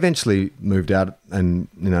was. They eventually moved out, and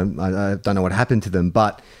I don't know what happened to them.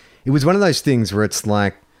 But it was one of those things where it's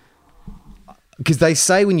like, because they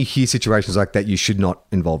say when you hear situations like that, you should not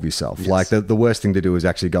involve yourself. Yes. Like, the worst thing to do is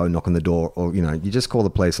actually go and knock on the door, or, you just call the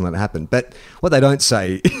police and let it happen. But what they don't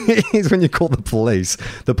say is when you call the police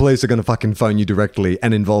are going to fucking phone you directly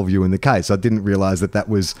and involve you in the case. I didn't realize that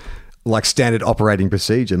was like standard operating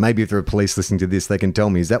procedure. Maybe if there are police listening to this, they can tell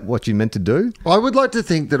me, is that what you meant to do? I would like to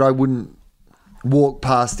think that I wouldn't walk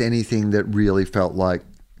past anything that really felt like,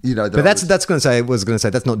 that But that's going to say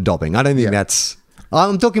that's not dobbing. I don't think that's.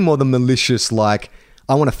 I'm talking more the malicious, like,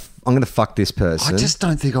 I want to gonna fuck this person. I just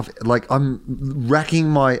don't think I'm racking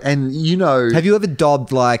my, and you know. Have you ever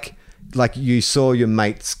dobbed like you saw your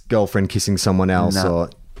mate's girlfriend kissing someone else, No. or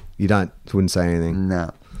you wouldn't say anything?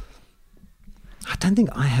 No. I don't think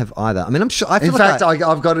I have either. I mean, I'm sure. I feel In like fact,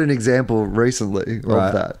 I've got an example recently of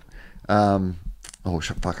Right. that.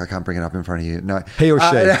 Fuck! I can't bring it up in front of you. No, he or she.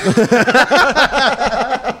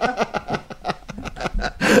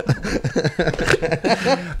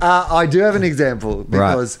 I do have an example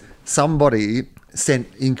because somebody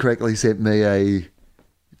incorrectly sent me a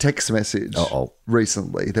text message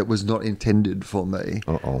recently that was not intended for me,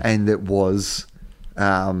 and that was,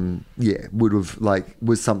 was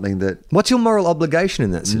something that. What's your moral obligation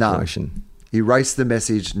in that situation? No. Erase the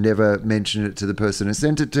message. Never mention it to the person who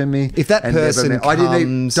sent it to me. If that person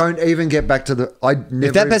don't even get back to the.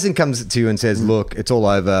 If that person comes to you and says, "Look, it's all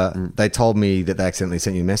over. They told me that they accidentally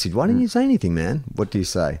sent you a message. Why didn't you say anything, man?" What do you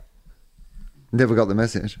say? Never got the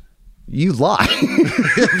message. You lie.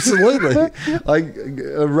 Absolutely. I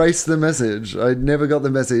erased the message. I never got the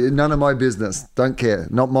message. None of my business. Don't care.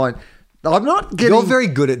 Not mine. I'm not getting. You're very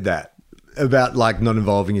good at that. About like not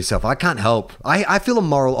involving yourself. I can't help. I feel a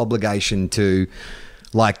moral obligation to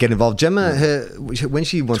like get involved. Gemma, when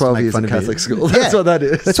she wants 12 to make years fun in of Catholic me, school. That's what that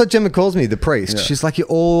is. That's what Gemma calls me, the priest. Yeah. She's like, you're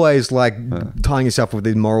always like tying yourself with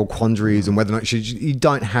these moral quandaries and whether or not you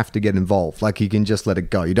don't have to get involved. Like you can just let it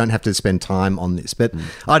go. You don't have to spend time on this. But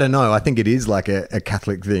I don't know. I think it is like a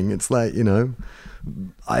Catholic thing. It's like, you know,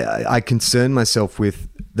 I concern myself with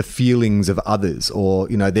the feelings of others, or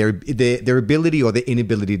you know, their ability or their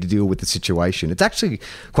inability to deal with the situation. It's actually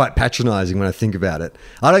quite patronizing when I think about it.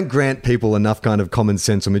 I don't grant people enough kind of common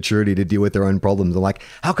sense or maturity to deal with their own problems. I'm like,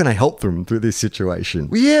 how can I help them through this situation?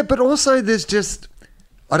 Well, yeah, but also there's just,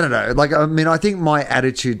 I don't know. Like, I mean, I think my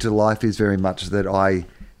attitude to life is very much that I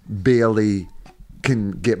barely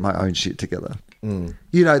can get my own shit together.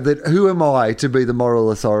 You know, that who am I to be the moral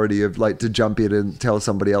authority of like to jump in and tell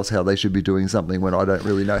somebody else how they should be doing something when I don't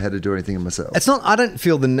really know how to do anything myself. It's not. I don't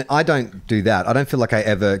do that. I don't feel like I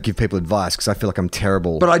ever give people advice because I feel like I'm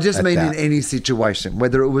terrible. But I just mean that. in any situation,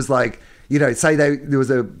 whether it was like, you know, say there was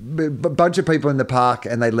a bunch of people in the park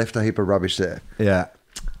and they left a heap of rubbish there. Yeah,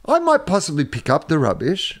 I might possibly pick up the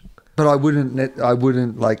rubbish, but I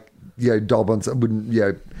wouldn't like, you know, dob on. I wouldn't, you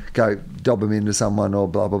know, go dob them into someone or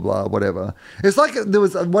blah blah blah, whatever. It's like there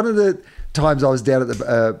was one of the times I was down at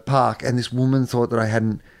the park and this woman thought that I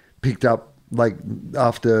hadn't picked up like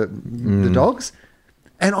after the dogs,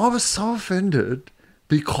 and I was so offended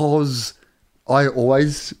because I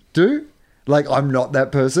always do. Like, I'm not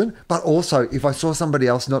that person, but also if I saw somebody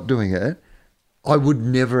else not doing it, I would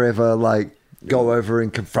never ever like go over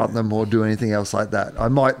and confront them or do anything else like that. I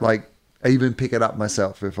might like even pick it up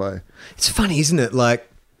myself if I. It's funny, isn't it? Like,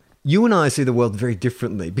 you and I see the world very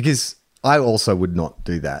differently because I also would not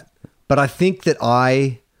do that. But I think that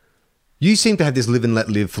you seem to have this live and let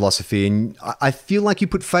live philosophy, and I feel like you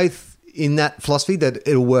put faith in that philosophy that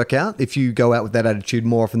it'll work out. If you go out with that attitude,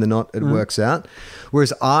 more often than not, it works out.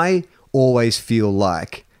 Whereas I always feel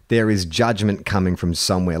like there is judgment coming from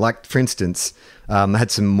somewhere. Like, for instance, I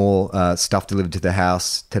had some more stuff delivered to the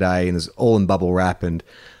house today, and it's all in bubble wrap, and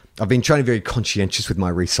I've been trying to be very conscientious with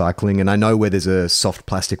my recycling, and I know where there's a soft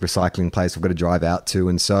plastic recycling place I've got to drive out to.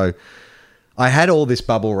 And so I had all this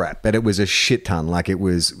bubble wrap, but it was a shit ton. Like, it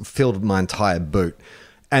was filled my entire boot.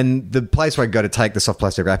 And the place where I go to take the soft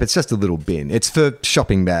plastic wrap, it's just a little bin. It's for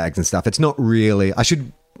shopping bags and stuff. It's not really, I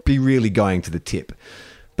should be really going to the tip,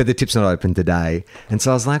 but the tip's not open today. And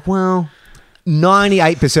so I was like, well,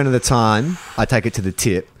 98% of the time I take it to the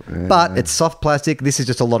tip, but it's soft plastic. This is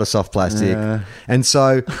just a lot of soft plastic. Yeah. And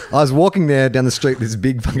so I was walking there down the street, this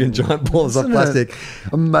big fucking giant ball of soft plastic.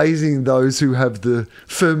 Amazing, those who have the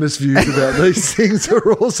firmest views about these things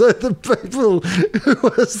are also the people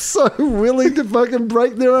who are so willing to fucking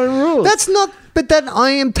break their own rules. But then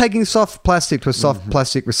I am taking soft plastic to a soft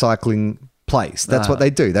plastic recycling place. That's what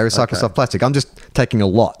they do. They recycle soft plastic. I'm just taking a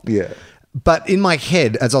lot. Yeah. But in my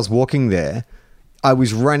head, as I was walking there, I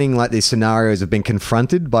was running like these scenarios of being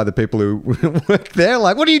confronted by the people who work there.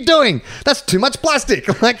 Like, what are you doing? That's too much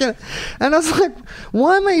plastic. Like, and I was like,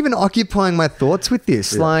 why am I even occupying my thoughts with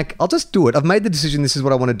this? Yeah. Like, I'll just do it. I've made the decision. This is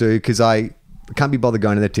what I want to do because I can't be bothered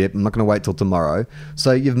going to the tip. I'm not going to wait till tomorrow.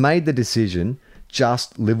 So you've made the decision.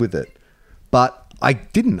 Just live with it. But I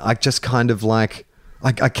didn't. I just kind of like,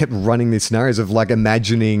 I kept running these scenarios of like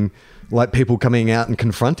imagining like people coming out and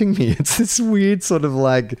confronting me. It's this weird sort of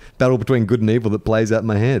like battle between good and evil that plays out in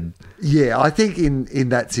my head. Yeah, I think in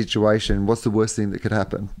that situation, what's the worst thing that could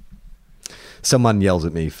happen? Someone yells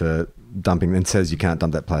at me for dumping and says you can't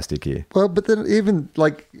dump that plastic here. Well, but then even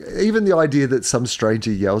the idea that some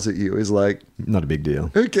stranger yells at you is like, Not a big deal.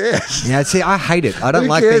 who cares? Yeah, see, I hate it. I don't Who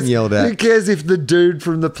like cares? being yelled at. Who cares if the dude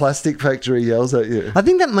from the plastic factory yells at you? I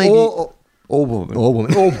think that may Or woman. Or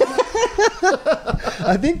woman.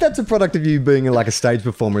 I think that's a product of you being like a stage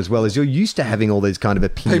performer as well, as you're used to having all these kind of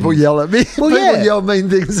opinions. People yell at me. Well, People yeah. yell mean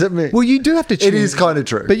things at me. Well, you do have to tune. It is kind of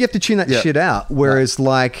true. But you have to tune that Yeah. shit out. Whereas,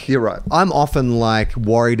 like, You're right. I'm often like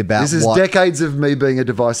worried about This is decades of me being a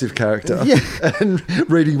divisive character and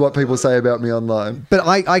reading what people say about me online. But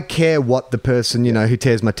I care what the person, who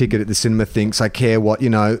tears my ticket at the cinema thinks. I care what,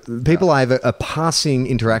 people I have a passing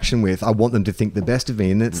interaction with. I want them to think the best of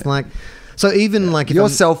me. And it's like, so even like if Your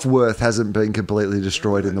I'm- self-worth hasn't been completely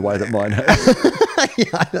destroyed in the way that mine has.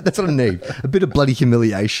 yeah, that's what I need. A bit of bloody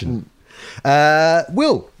humiliation.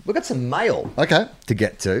 Will, we've got some mail Okay. to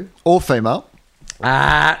get to. Or female.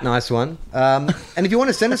 Nice one. And if you want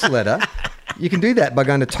to send us a letter, you can do that by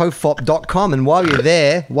going to tofop.com. And while you're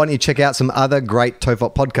there, why don't you check out some other great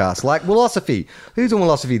Tofop podcasts like Willosophy. Who's on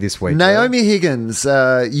Willosophy this week? Naomi Higgins.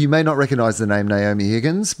 You may not recognise the name Naomi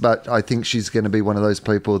Higgins, but I think she's going to be one of those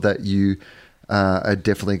people that you are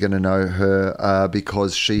definitely going to know her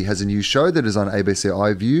because she has a new show that is on ABC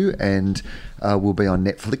iView and will be on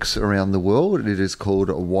Netflix around the world. It is called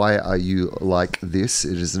Why Are You Like This?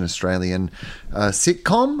 It is an Australian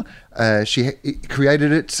sitcom. She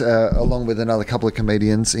created it along with another couple of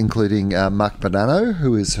comedians, including Mark Bonanno,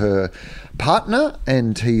 who is her partner,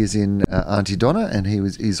 and he is in Auntie Donna, and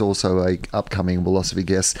he's also a upcoming Willosophy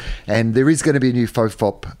guest. And there is going to be a new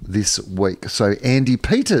Fofop this week. So Andy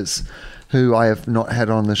Peters, who I have not had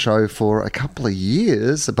on the show for a couple of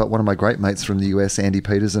years, but one of my great mates from the US, Andy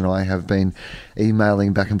Peters, and I have been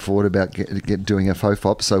emailing back and forward about doing a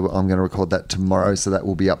Fofop, so I'm going to record that tomorrow, so that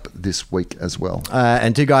will be up this week as well.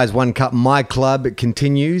 And Two Guys, One Cup, My Club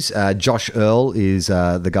continues. Josh Earl is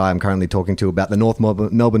the guy I'm currently talking to about the North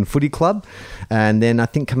Melbourne Footy Club. And then I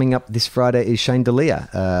think coming up this Friday is Shane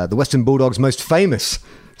D'Elia, the Western Bulldogs' most famous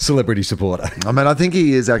celebrity supporter. I mean, I think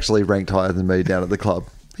he is actually ranked higher than me down at the club.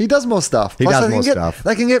 He does more stuff. He Plus, does more stuff.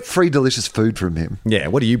 They can get free, delicious food from him. Yeah,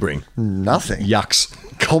 what do you bring? Nothing. Yucks.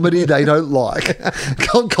 Comedy they don't like.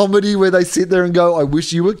 Comedy where they sit there and go, I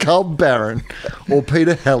wish you were Carl Barron or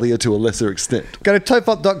Peter Hellier to a lesser extent. Go to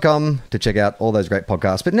tofop.com to check out all those great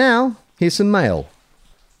podcasts. But now, here's some mail.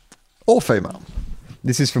 Or female.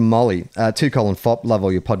 This is from Molly. 2:Fop, love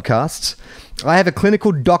all your podcasts. I have a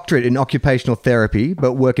clinical doctorate in occupational therapy,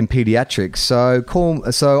 but work in pediatrics,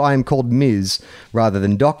 so I am called Ms. rather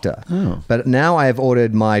than doctor. Oh. But now I have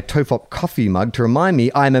ordered my Tofop coffee mug to remind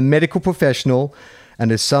me I am a medical professional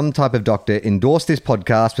and as some type of doctor endorsed this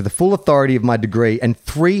podcast with the full authority of my degree and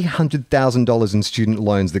 $300,000 in student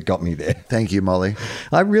loans that got me there. Thank you, Molly.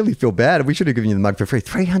 I really feel bad. We should have given you the mug for free.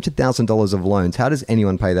 $300,000 of loans. How does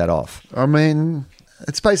anyone pay that off? I mean,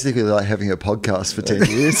 it's basically like having a podcast for 10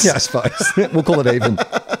 years. Yeah, I suppose. We'll call it even.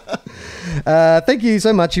 Thank you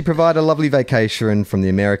so much. You provide a lovely vacation from the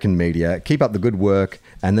American media. Keep up the good work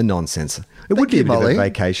and the nonsense. It would be you, a bit Molly. of a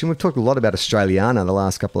vacation. We've talked a lot about Australiana the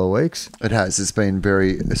last couple of weeks. It has. It's been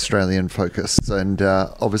very Australian focused and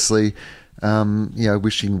obviously,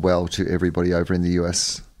 wishing well to everybody over in the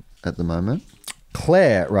US at the moment.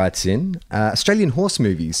 Claire writes in, Australian horse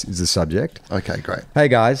movies is the subject. Okay, great. Hey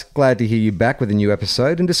guys, glad to hear you back with a new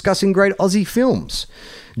episode and discussing great Aussie films.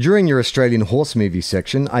 During your Australian horse movie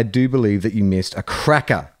section, I do believe that you missed a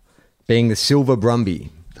cracker, being the Silver Brumby.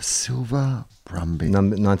 The Silver Brumby.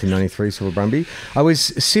 1993 Silver Brumby. I was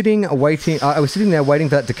sitting there waiting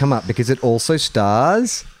for that to come up because it also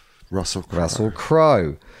stars Russell Crowe. Russell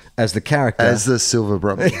Crowe as the character. As the Silver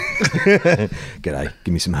Brumby. G'day,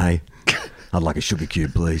 give me some hay. I'd like a sugar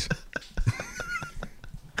cube, please.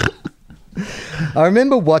 I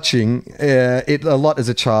remember watching it a lot as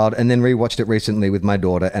a child and then rewatched it recently with my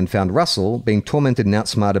daughter and found Russell being tormented and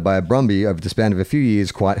outsmarted by a Brumby over the span of a few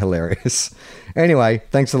years quite hilarious. Anyway,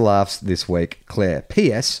 thanks for the laughs this week, Claire.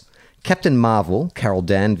 P.S. Captain Marvel, Carol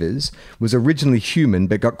Danvers, was originally human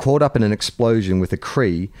but got caught up in an explosion with a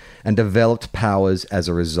Kree and developed powers as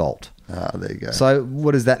a result. Ah, there you go. So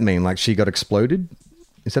what does that mean? Like she got exploded?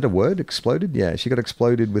 Is that a word? Exploded? Yeah, she got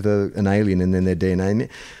exploded with an alien and then their DNA.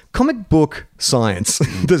 Comic book science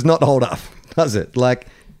does not hold up, does it? Like,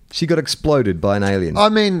 she got exploded by an alien. I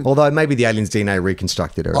mean... Although maybe the alien's DNA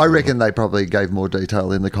reconstructed her. I reckon they probably gave more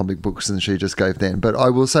detail in the comic books than she just gave then. But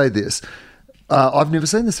I will say this. I've never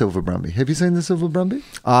seen the Silver Brumby. Have you seen the Silver Brumby?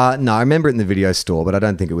 No, I remember it in the video store, but I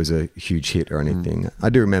don't think it was a huge hit or anything.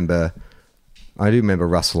 I do remember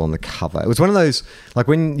Russell on the cover. It was one of those, like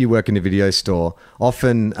when you work in a video store,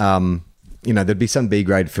 often there'd be some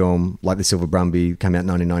B-grade film like The Silver Brumby, came out in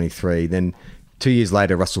 1993. Then 2 years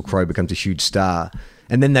later, Russell Crowe becomes a huge star.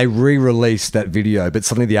 And then they re-release that video, but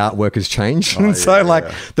suddenly the artwork has changed. And so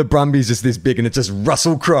the Brumby's just this big and it's just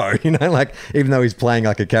Russell Crowe, like even though he's playing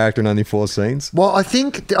like a character in only 4 scenes. Well, I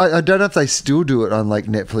think, I don't know if they still do it on like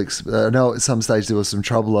Netflix. I know at some stage there was some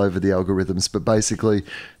trouble over the algorithms, but basically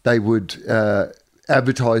they would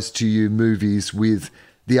advertise to you movies with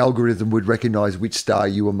the algorithm would recognize which star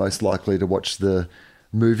you were most likely to watch the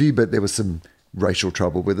movie, but there was some racial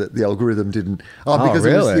trouble with it. The algorithm didn't. Because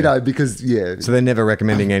really? It was, because So they're never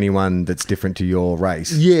recommending anyone that's different to your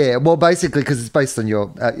race. Yeah, well, basically because it's based on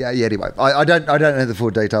your. Anyway, I don't know the full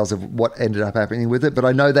details of what ended up happening with it, but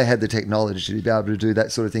I know they had the technology to be able to do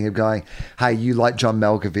that sort of thing of going, hey, you like John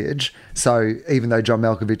Malkovich, so even though John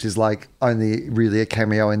Malkovich is like only really a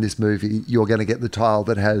cameo in this movie, you're going to get the tile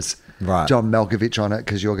that has John Malkovich on it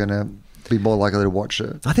because you're going to be more likely to watch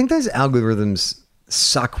it. I think those algorithms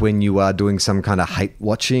suck when you are doing some kind of hate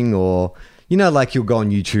watching, or like you'll go on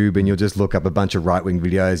YouTube and you'll just look up a bunch of right-wing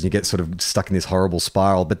videos and you get sort of stuck in this horrible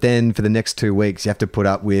spiral, but then for the next 2 weeks you have to put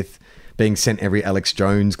up with being sent every Alex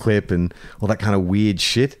Jones clip and all that kind of weird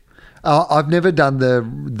shit. I've never done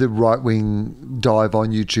the right-wing dive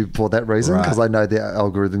on YouTube for that reason, because I know the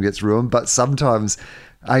algorithm gets ruined, but sometimes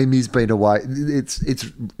Amy's been away. It's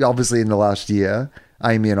obviously in the last year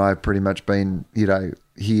Amy and I have pretty much been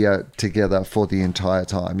here together for the entire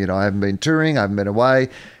time. I haven't been touring, I haven't been away.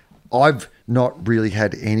 I've not really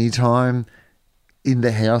had any time in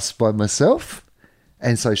the house by myself.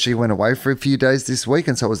 And so she went away for a few days this week.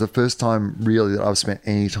 And so it was the first time really that I've spent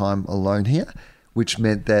any time alone here, which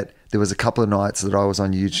meant that there was a couple of nights that I was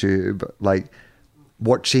on YouTube, like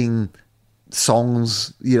watching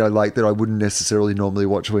songs, like that I wouldn't necessarily normally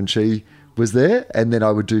watch when she was there. And then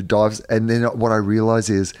I would do dives. And then what I realized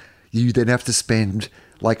is you then have to spend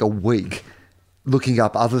like a week looking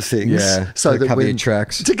up other things, so to cover your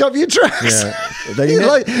tracks.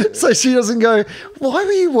 Yeah. So she doesn't go, why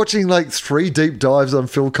were you watching like 3 deep dives on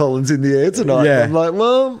Phil Collins in the air tonight? Yeah. I'm like,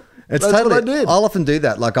 well, that's totally what I did. I'll often do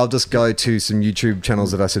that. Like I'll just go to some YouTube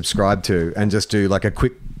channels that I subscribe to and just do like a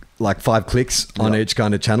quick 5 clicks on each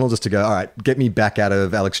kind of channel just to go, all right, get me back out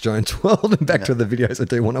of Alex Jones' world and back to the videos I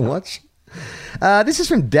do want to watch. This is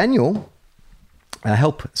from Daniel.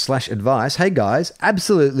 Help/advice. Hey guys,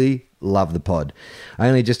 absolutely love the pod. I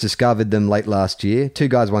only just discovered them late last year. 2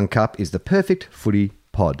 Guys, 1 Cup is the perfect footy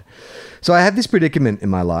pod. So I have this predicament in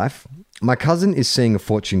my life. My cousin is seeing a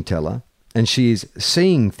fortune teller and she is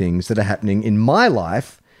seeing things that are happening in my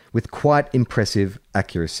life with quite impressive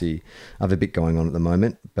accuracy. I have a bit going on at the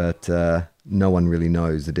moment, but no one really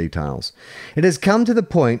knows the details. It has come to the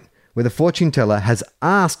point where the fortune teller has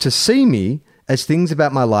asked to see me as things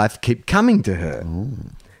about my life keep coming to her.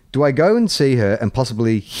 Ooh. Do I go and see her and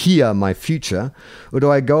possibly hear my future, or do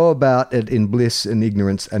I go about it in bliss and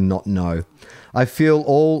ignorance and not know? I feel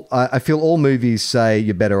all movies say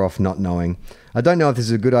you're better off not knowing. I don't know if this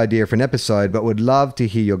is a good idea for an episode, but would love to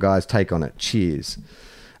hear your guys' take on it. Cheers.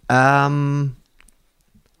 I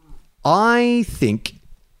think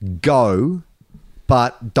go,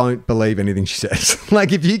 but don't believe anything she says.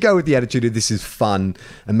 Like if you go with the attitude of this is fun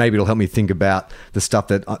and maybe it'll help me think about the stuff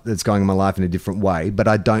that's going on in my life in a different way, but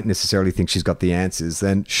I don't necessarily think she's got the answers,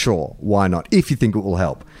 then sure, why not? If you think it will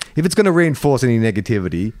help. If it's going to reinforce any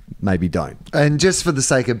negativity, maybe don't. And just for the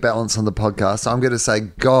sake of balance on the podcast, I'm going to say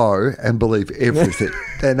go and believe everything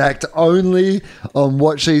and act only on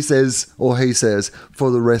what she says or he says for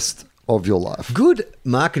the rest of your life. Good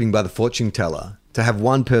marketing by the fortune teller. To have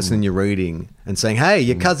one person in your reading and saying, hey,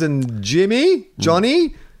 your cousin Jimmy,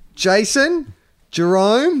 Johnny, Jason,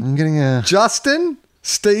 Jerome, I'm getting Justin,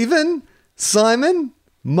 Stephen, Simon,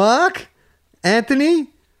 Mark, Anthony,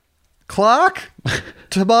 Clark,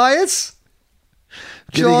 Tobias,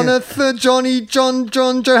 Jonathan, Johnny, John,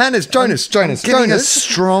 Johannes, Jonas. Getting a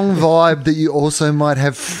strong vibe that you also might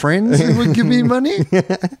have friends who would give me money.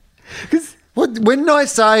 Because when I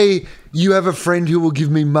say you have a friend who will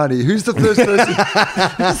give me money, who's the first person?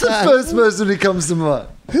 Who's the first person who comes to mind?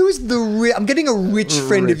 Who's the I'm getting a rich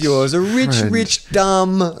friend of yours, a rich,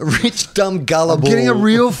 dumb, gullible. I'm getting a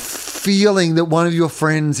real feeling that one of your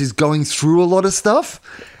friends is going through a lot of stuff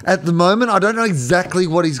at the moment. I don't know exactly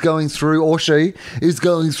what he's going through or she is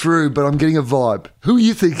going through, but I'm getting a vibe. Who are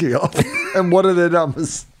you thinking of? And what are their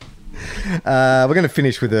numbers? We're going to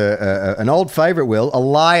finish with an old favourite, Will.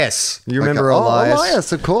 Elias. You remember Elias?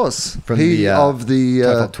 Elias, of course. From of the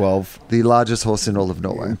Top 12. The largest horse in all of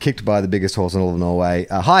Norway. Kicked by the biggest horse in all of Norway.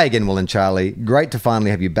 Hi again, Will and Charlie. Great to finally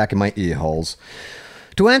have you back in my ear holes.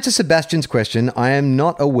 To answer Sebastian's question, I am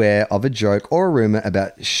not aware of a joke or a rumour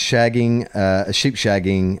about sheep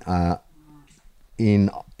shagging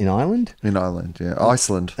in Ireland. In Ireland, yeah.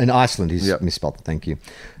 Iceland. In Iceland, he's misspelled. Thank you.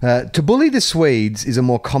 To bully the Swedes is a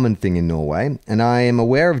more common thing in Norway, and I am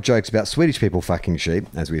aware of jokes about Swedish people fucking sheep,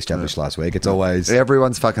 as we established last week. It's always...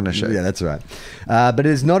 Everyone's fucking a sheep. Yeah, that's right. But it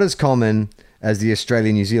is not as common as the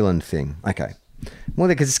Australia-New Zealand thing. Okay. Well,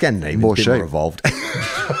 because it's Scandinavian, more it's a bit more evolved.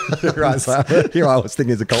 Here I was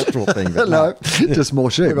thinking it's a cultural thing. But no, just more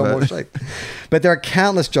sheep. More sheep. But there are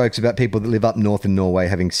countless jokes about people that live up north in Norway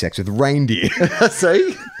having sex with reindeer.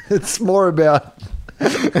 See? It's more about...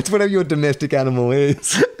 It's whatever your domestic animal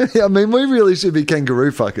is. I mean, we really should be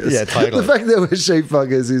kangaroo fuckers. Yeah, totally. The fact that we're sheep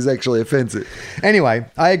fuckers is actually offensive. Anyway,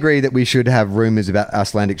 I agree that we should have rumours about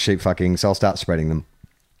Icelandic sheep fucking, so I'll start spreading them.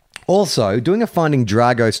 Also, doing a Finding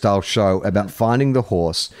Drago style show about finding the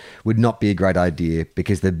horse would not be a great idea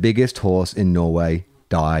because the biggest horse in Norway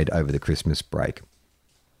died over the Christmas break.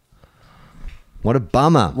 What a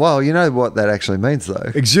bummer. Well, you know what that actually means,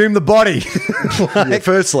 though. Exhume the body. Yeah,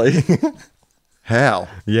 firstly, how?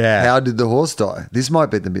 Yeah. How did the horse die? This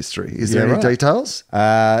might be the mystery. Is there any details?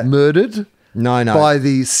 Murdered? No. By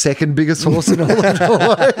the second biggest horse in all of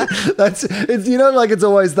Norway. It's like it's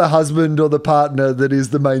always the husband or the partner that is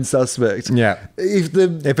the main suspect. Yeah. If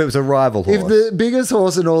it was a rival horse. If the biggest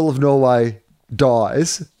horse in all of Norway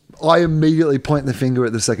dies, I immediately point the finger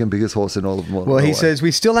at the second biggest horse in all of Norway. Well, he says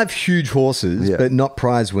we still have huge horses, but not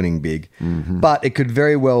prize-winning big. Mm-hmm. But it could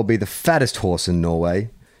very well be the fattest horse in Norway.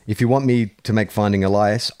 If you want me to make Finding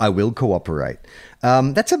Elias, I will cooperate.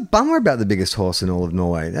 That's a bummer about the biggest horse in all of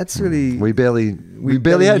Norway. That's really... We barely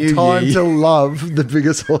had time to love the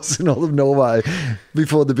biggest horse in all of Norway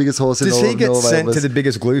before the biggest horse in all of Norway. Does he get sent to the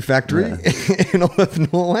biggest glue factory in all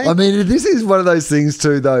of Norway? I mean, this is one of those things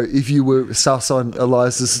too, though, if you were sus on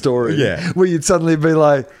Elias's story, where you'd suddenly be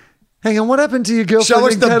like, hang on, what happened to your girlfriend Show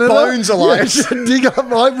us in the Canada? bones, Elias. Dig up.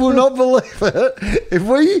 I will not believe it. If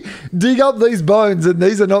we dig up these bones and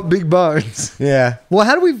these are not big bones. Yeah. Well,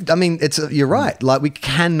 how do we... I mean, you're right. Like, we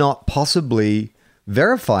cannot possibly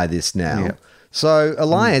verify this now. Yeah. So,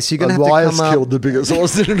 Elias, you're going to have to come up... Elias killed the biggest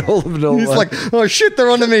horse in all of Norway. He's like, oh, shit, they're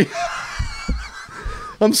onto me.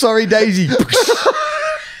 I'm sorry, Daisy.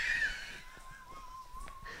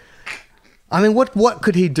 I mean, what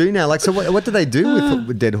could he do now? Like, so what do they do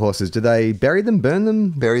with dead horses? Do they bury them, burn them?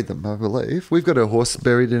 Bury them, I believe. We've got a horse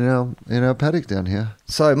buried in our paddock down here.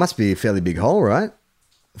 So it must be a fairly big hole, right?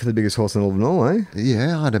 For the biggest horse in all of Norway.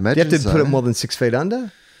 Yeah, I'd imagine. You have to put it more than 6 feet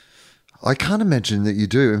under? I can't imagine that you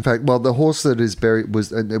do. In fact, well, the horse that is buried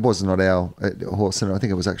it was not our horse, and I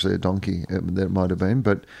think it was actually a donkey that it might have been,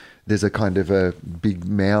 but there's a kind of a big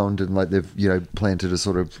mound and like they've, planted a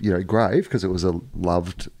sort of, grave because it was a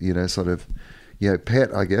loved, sort of,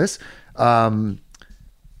 pet, I guess.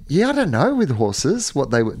 Yeah, I don't know with horses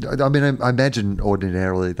what they would. I mean, I imagine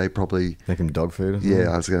ordinarily they probably make them dog food. Or something. Yeah,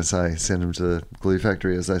 I was going to say send them to the glue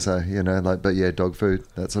factory, as they say. But yeah, dog food,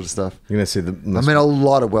 that sort of stuff. You're going to see a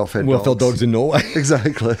lot of well-fed dogs in Norway.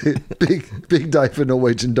 Exactly, big day for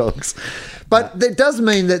Norwegian dogs. But that does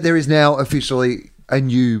mean that there is now officially a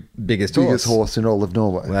new biggest horse in all of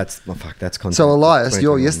Norway. Well, that's content. So Elias,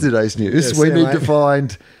 you're yesterday's news. Yes, we need to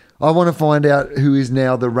find. I want to find out who is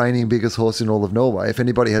now the reigning biggest horse in all of Norway. If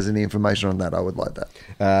anybody has any information on that, I would like that.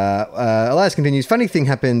 Elias continues, funny thing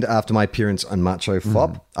happened after my appearance on Macho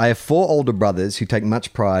Fop. I have 4 older brothers who take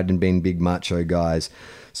much pride in being big macho guys.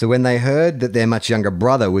 So when they heard that their much younger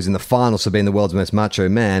brother was in the finals for being the world's most macho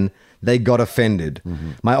man, they got offended.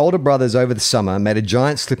 Mm-hmm. My older brothers over the summer made a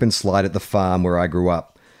giant slip and slide at the farm where I grew up.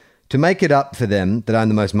 To make it up for them that I'm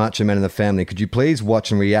the most macho man in the family, could you please watch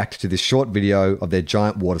and react to this short video of their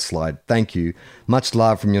giant water slide? Thank you. Much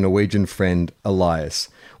love from your Norwegian friend, Elias.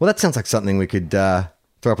 Well, that sounds like something we could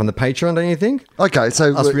throw up on the Patreon, don't you think? Okay,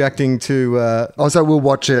 so... Us reacting to... so we'll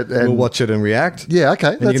watch it and... We'll watch it and react. Yeah,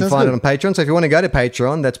 okay. And you can find it on Patreon. So if you want to go to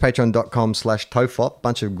Patreon, that's patreon.com/tofop.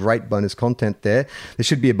 Bunch of great bonus content there. There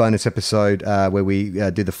should be a bonus episode where we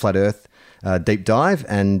do the Flat Earth deep dive,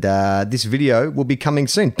 and this video will be coming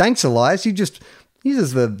soon. Thanks, Elias. He's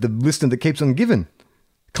the listener that keeps on giving.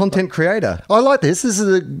 Content creator. I like this. This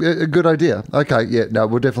is a good idea. Okay, yeah, no,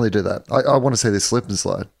 we'll definitely do that. I want to see this slip and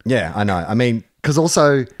slide. Yeah, I know. I mean... Because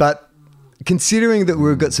also... But considering that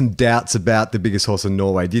we've got some doubts about the biggest horse in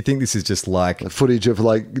Norway, do you think this is just like... footage of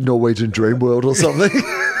like Norwegian Dream World or something?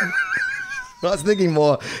 I was thinking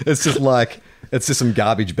more, it's just some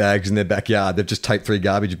garbage bags in their backyard. They've just taped 3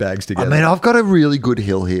 garbage bags together. I mean, I've got a really good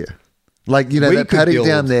hill here. Like, that paddock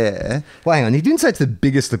down there. Well, hang on. He didn't say it's the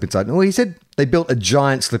biggest slip and slide. Well, he said they built a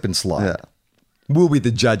giant slip and slide. Yeah. We'll be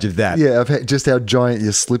the judge of that. Yeah, just how giant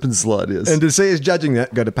your slip and slide is. And to see us judging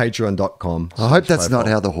that, go to patreon.com. I hope that's not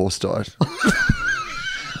how the horse died.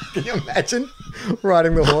 Can you imagine?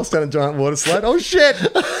 Riding the horse down a giant water slide. Oh, shit!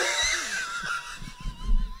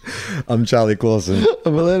 I'm Charlie Clausen.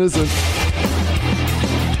 I'm Will Anderson.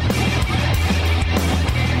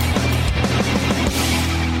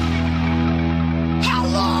 How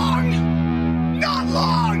long? Not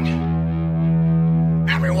long.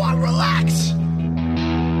 Everyone relax.